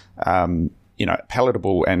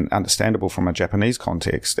palatable and understandable from a Japanese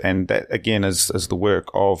context. And that again is the work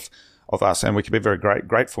of us, and we can be very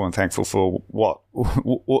grateful and thankful for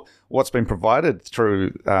what's been provided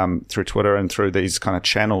through Twitter and through these kind of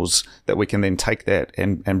channels that we can then take that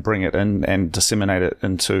and bring it in and disseminate it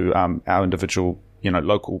into our individual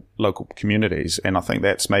local communities. And I think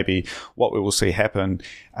that's maybe what we will see happen.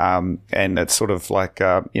 And it's sort of like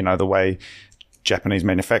the way Japanese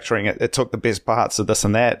manufacturing, it took the best parts of this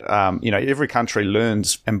and that. Every country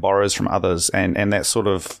learns and borrows from others, and that sort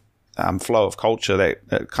of flow of culture,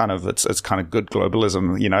 that kind of it's kind of good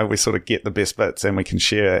globalism. We sort of get the best bits and we can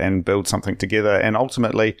share and build something together. And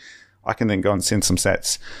ultimately, I can then go and send some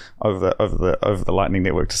sats over the Lightning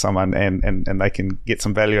Network to someone, and they can get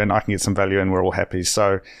some value, and I can get some value, and we're all happy.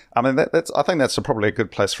 So, I mean, I think that's probably a good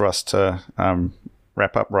place for us to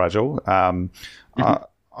wrap up, Rigel.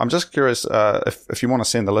 I'm just curious if you want to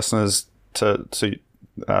send the listeners to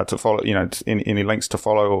follow, any links to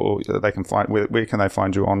follow, or they can find where can they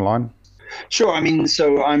find you online? Sure. I mean,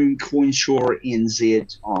 so I'm CoinSure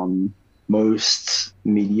NZ on most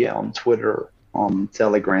media, on Twitter, on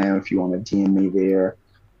Telegram, if you want to DM me there,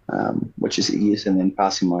 which is easy, and then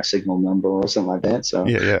passing my signal number or something like that. So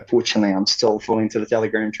fortunately, I'm still falling into the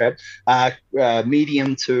Telegram trap.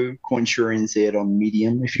 Medium too, CoinSure NZ on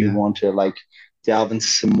Medium, if you want to delve into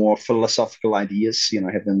some more philosophical ideas,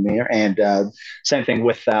 have them there. And same thing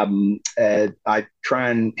with, I try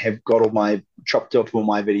and have got chopped up all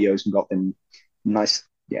my videos and got them nice,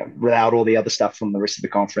 without all the other stuff from the rest of the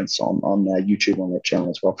conference on YouTube on that channel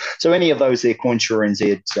as well. So any of those there, CoinSure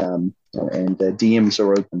NZ, and DMs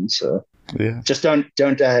are open. So Yeah. Just don't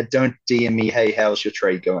DM me, hey, how's your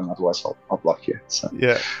trade going? Otherwise I'll block you. So.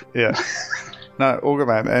 Yeah. No, all good,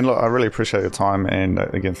 man. And look, I really appreciate your time. And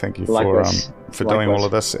again, thank you for doing all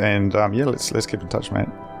of this. And let's keep in touch, mate.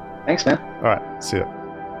 Thanks, man. All right. See ya.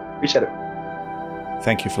 Appreciate it.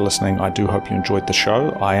 Thank you for listening. I do hope you enjoyed the show.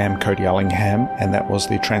 I am Cody Ellingham, and that was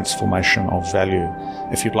the Transformation of Value.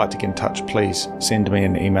 If you'd like to get in touch, please send me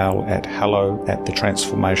an email at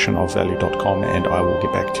hello@thetransformationofvalue.com, and I will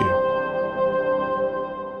get back to you.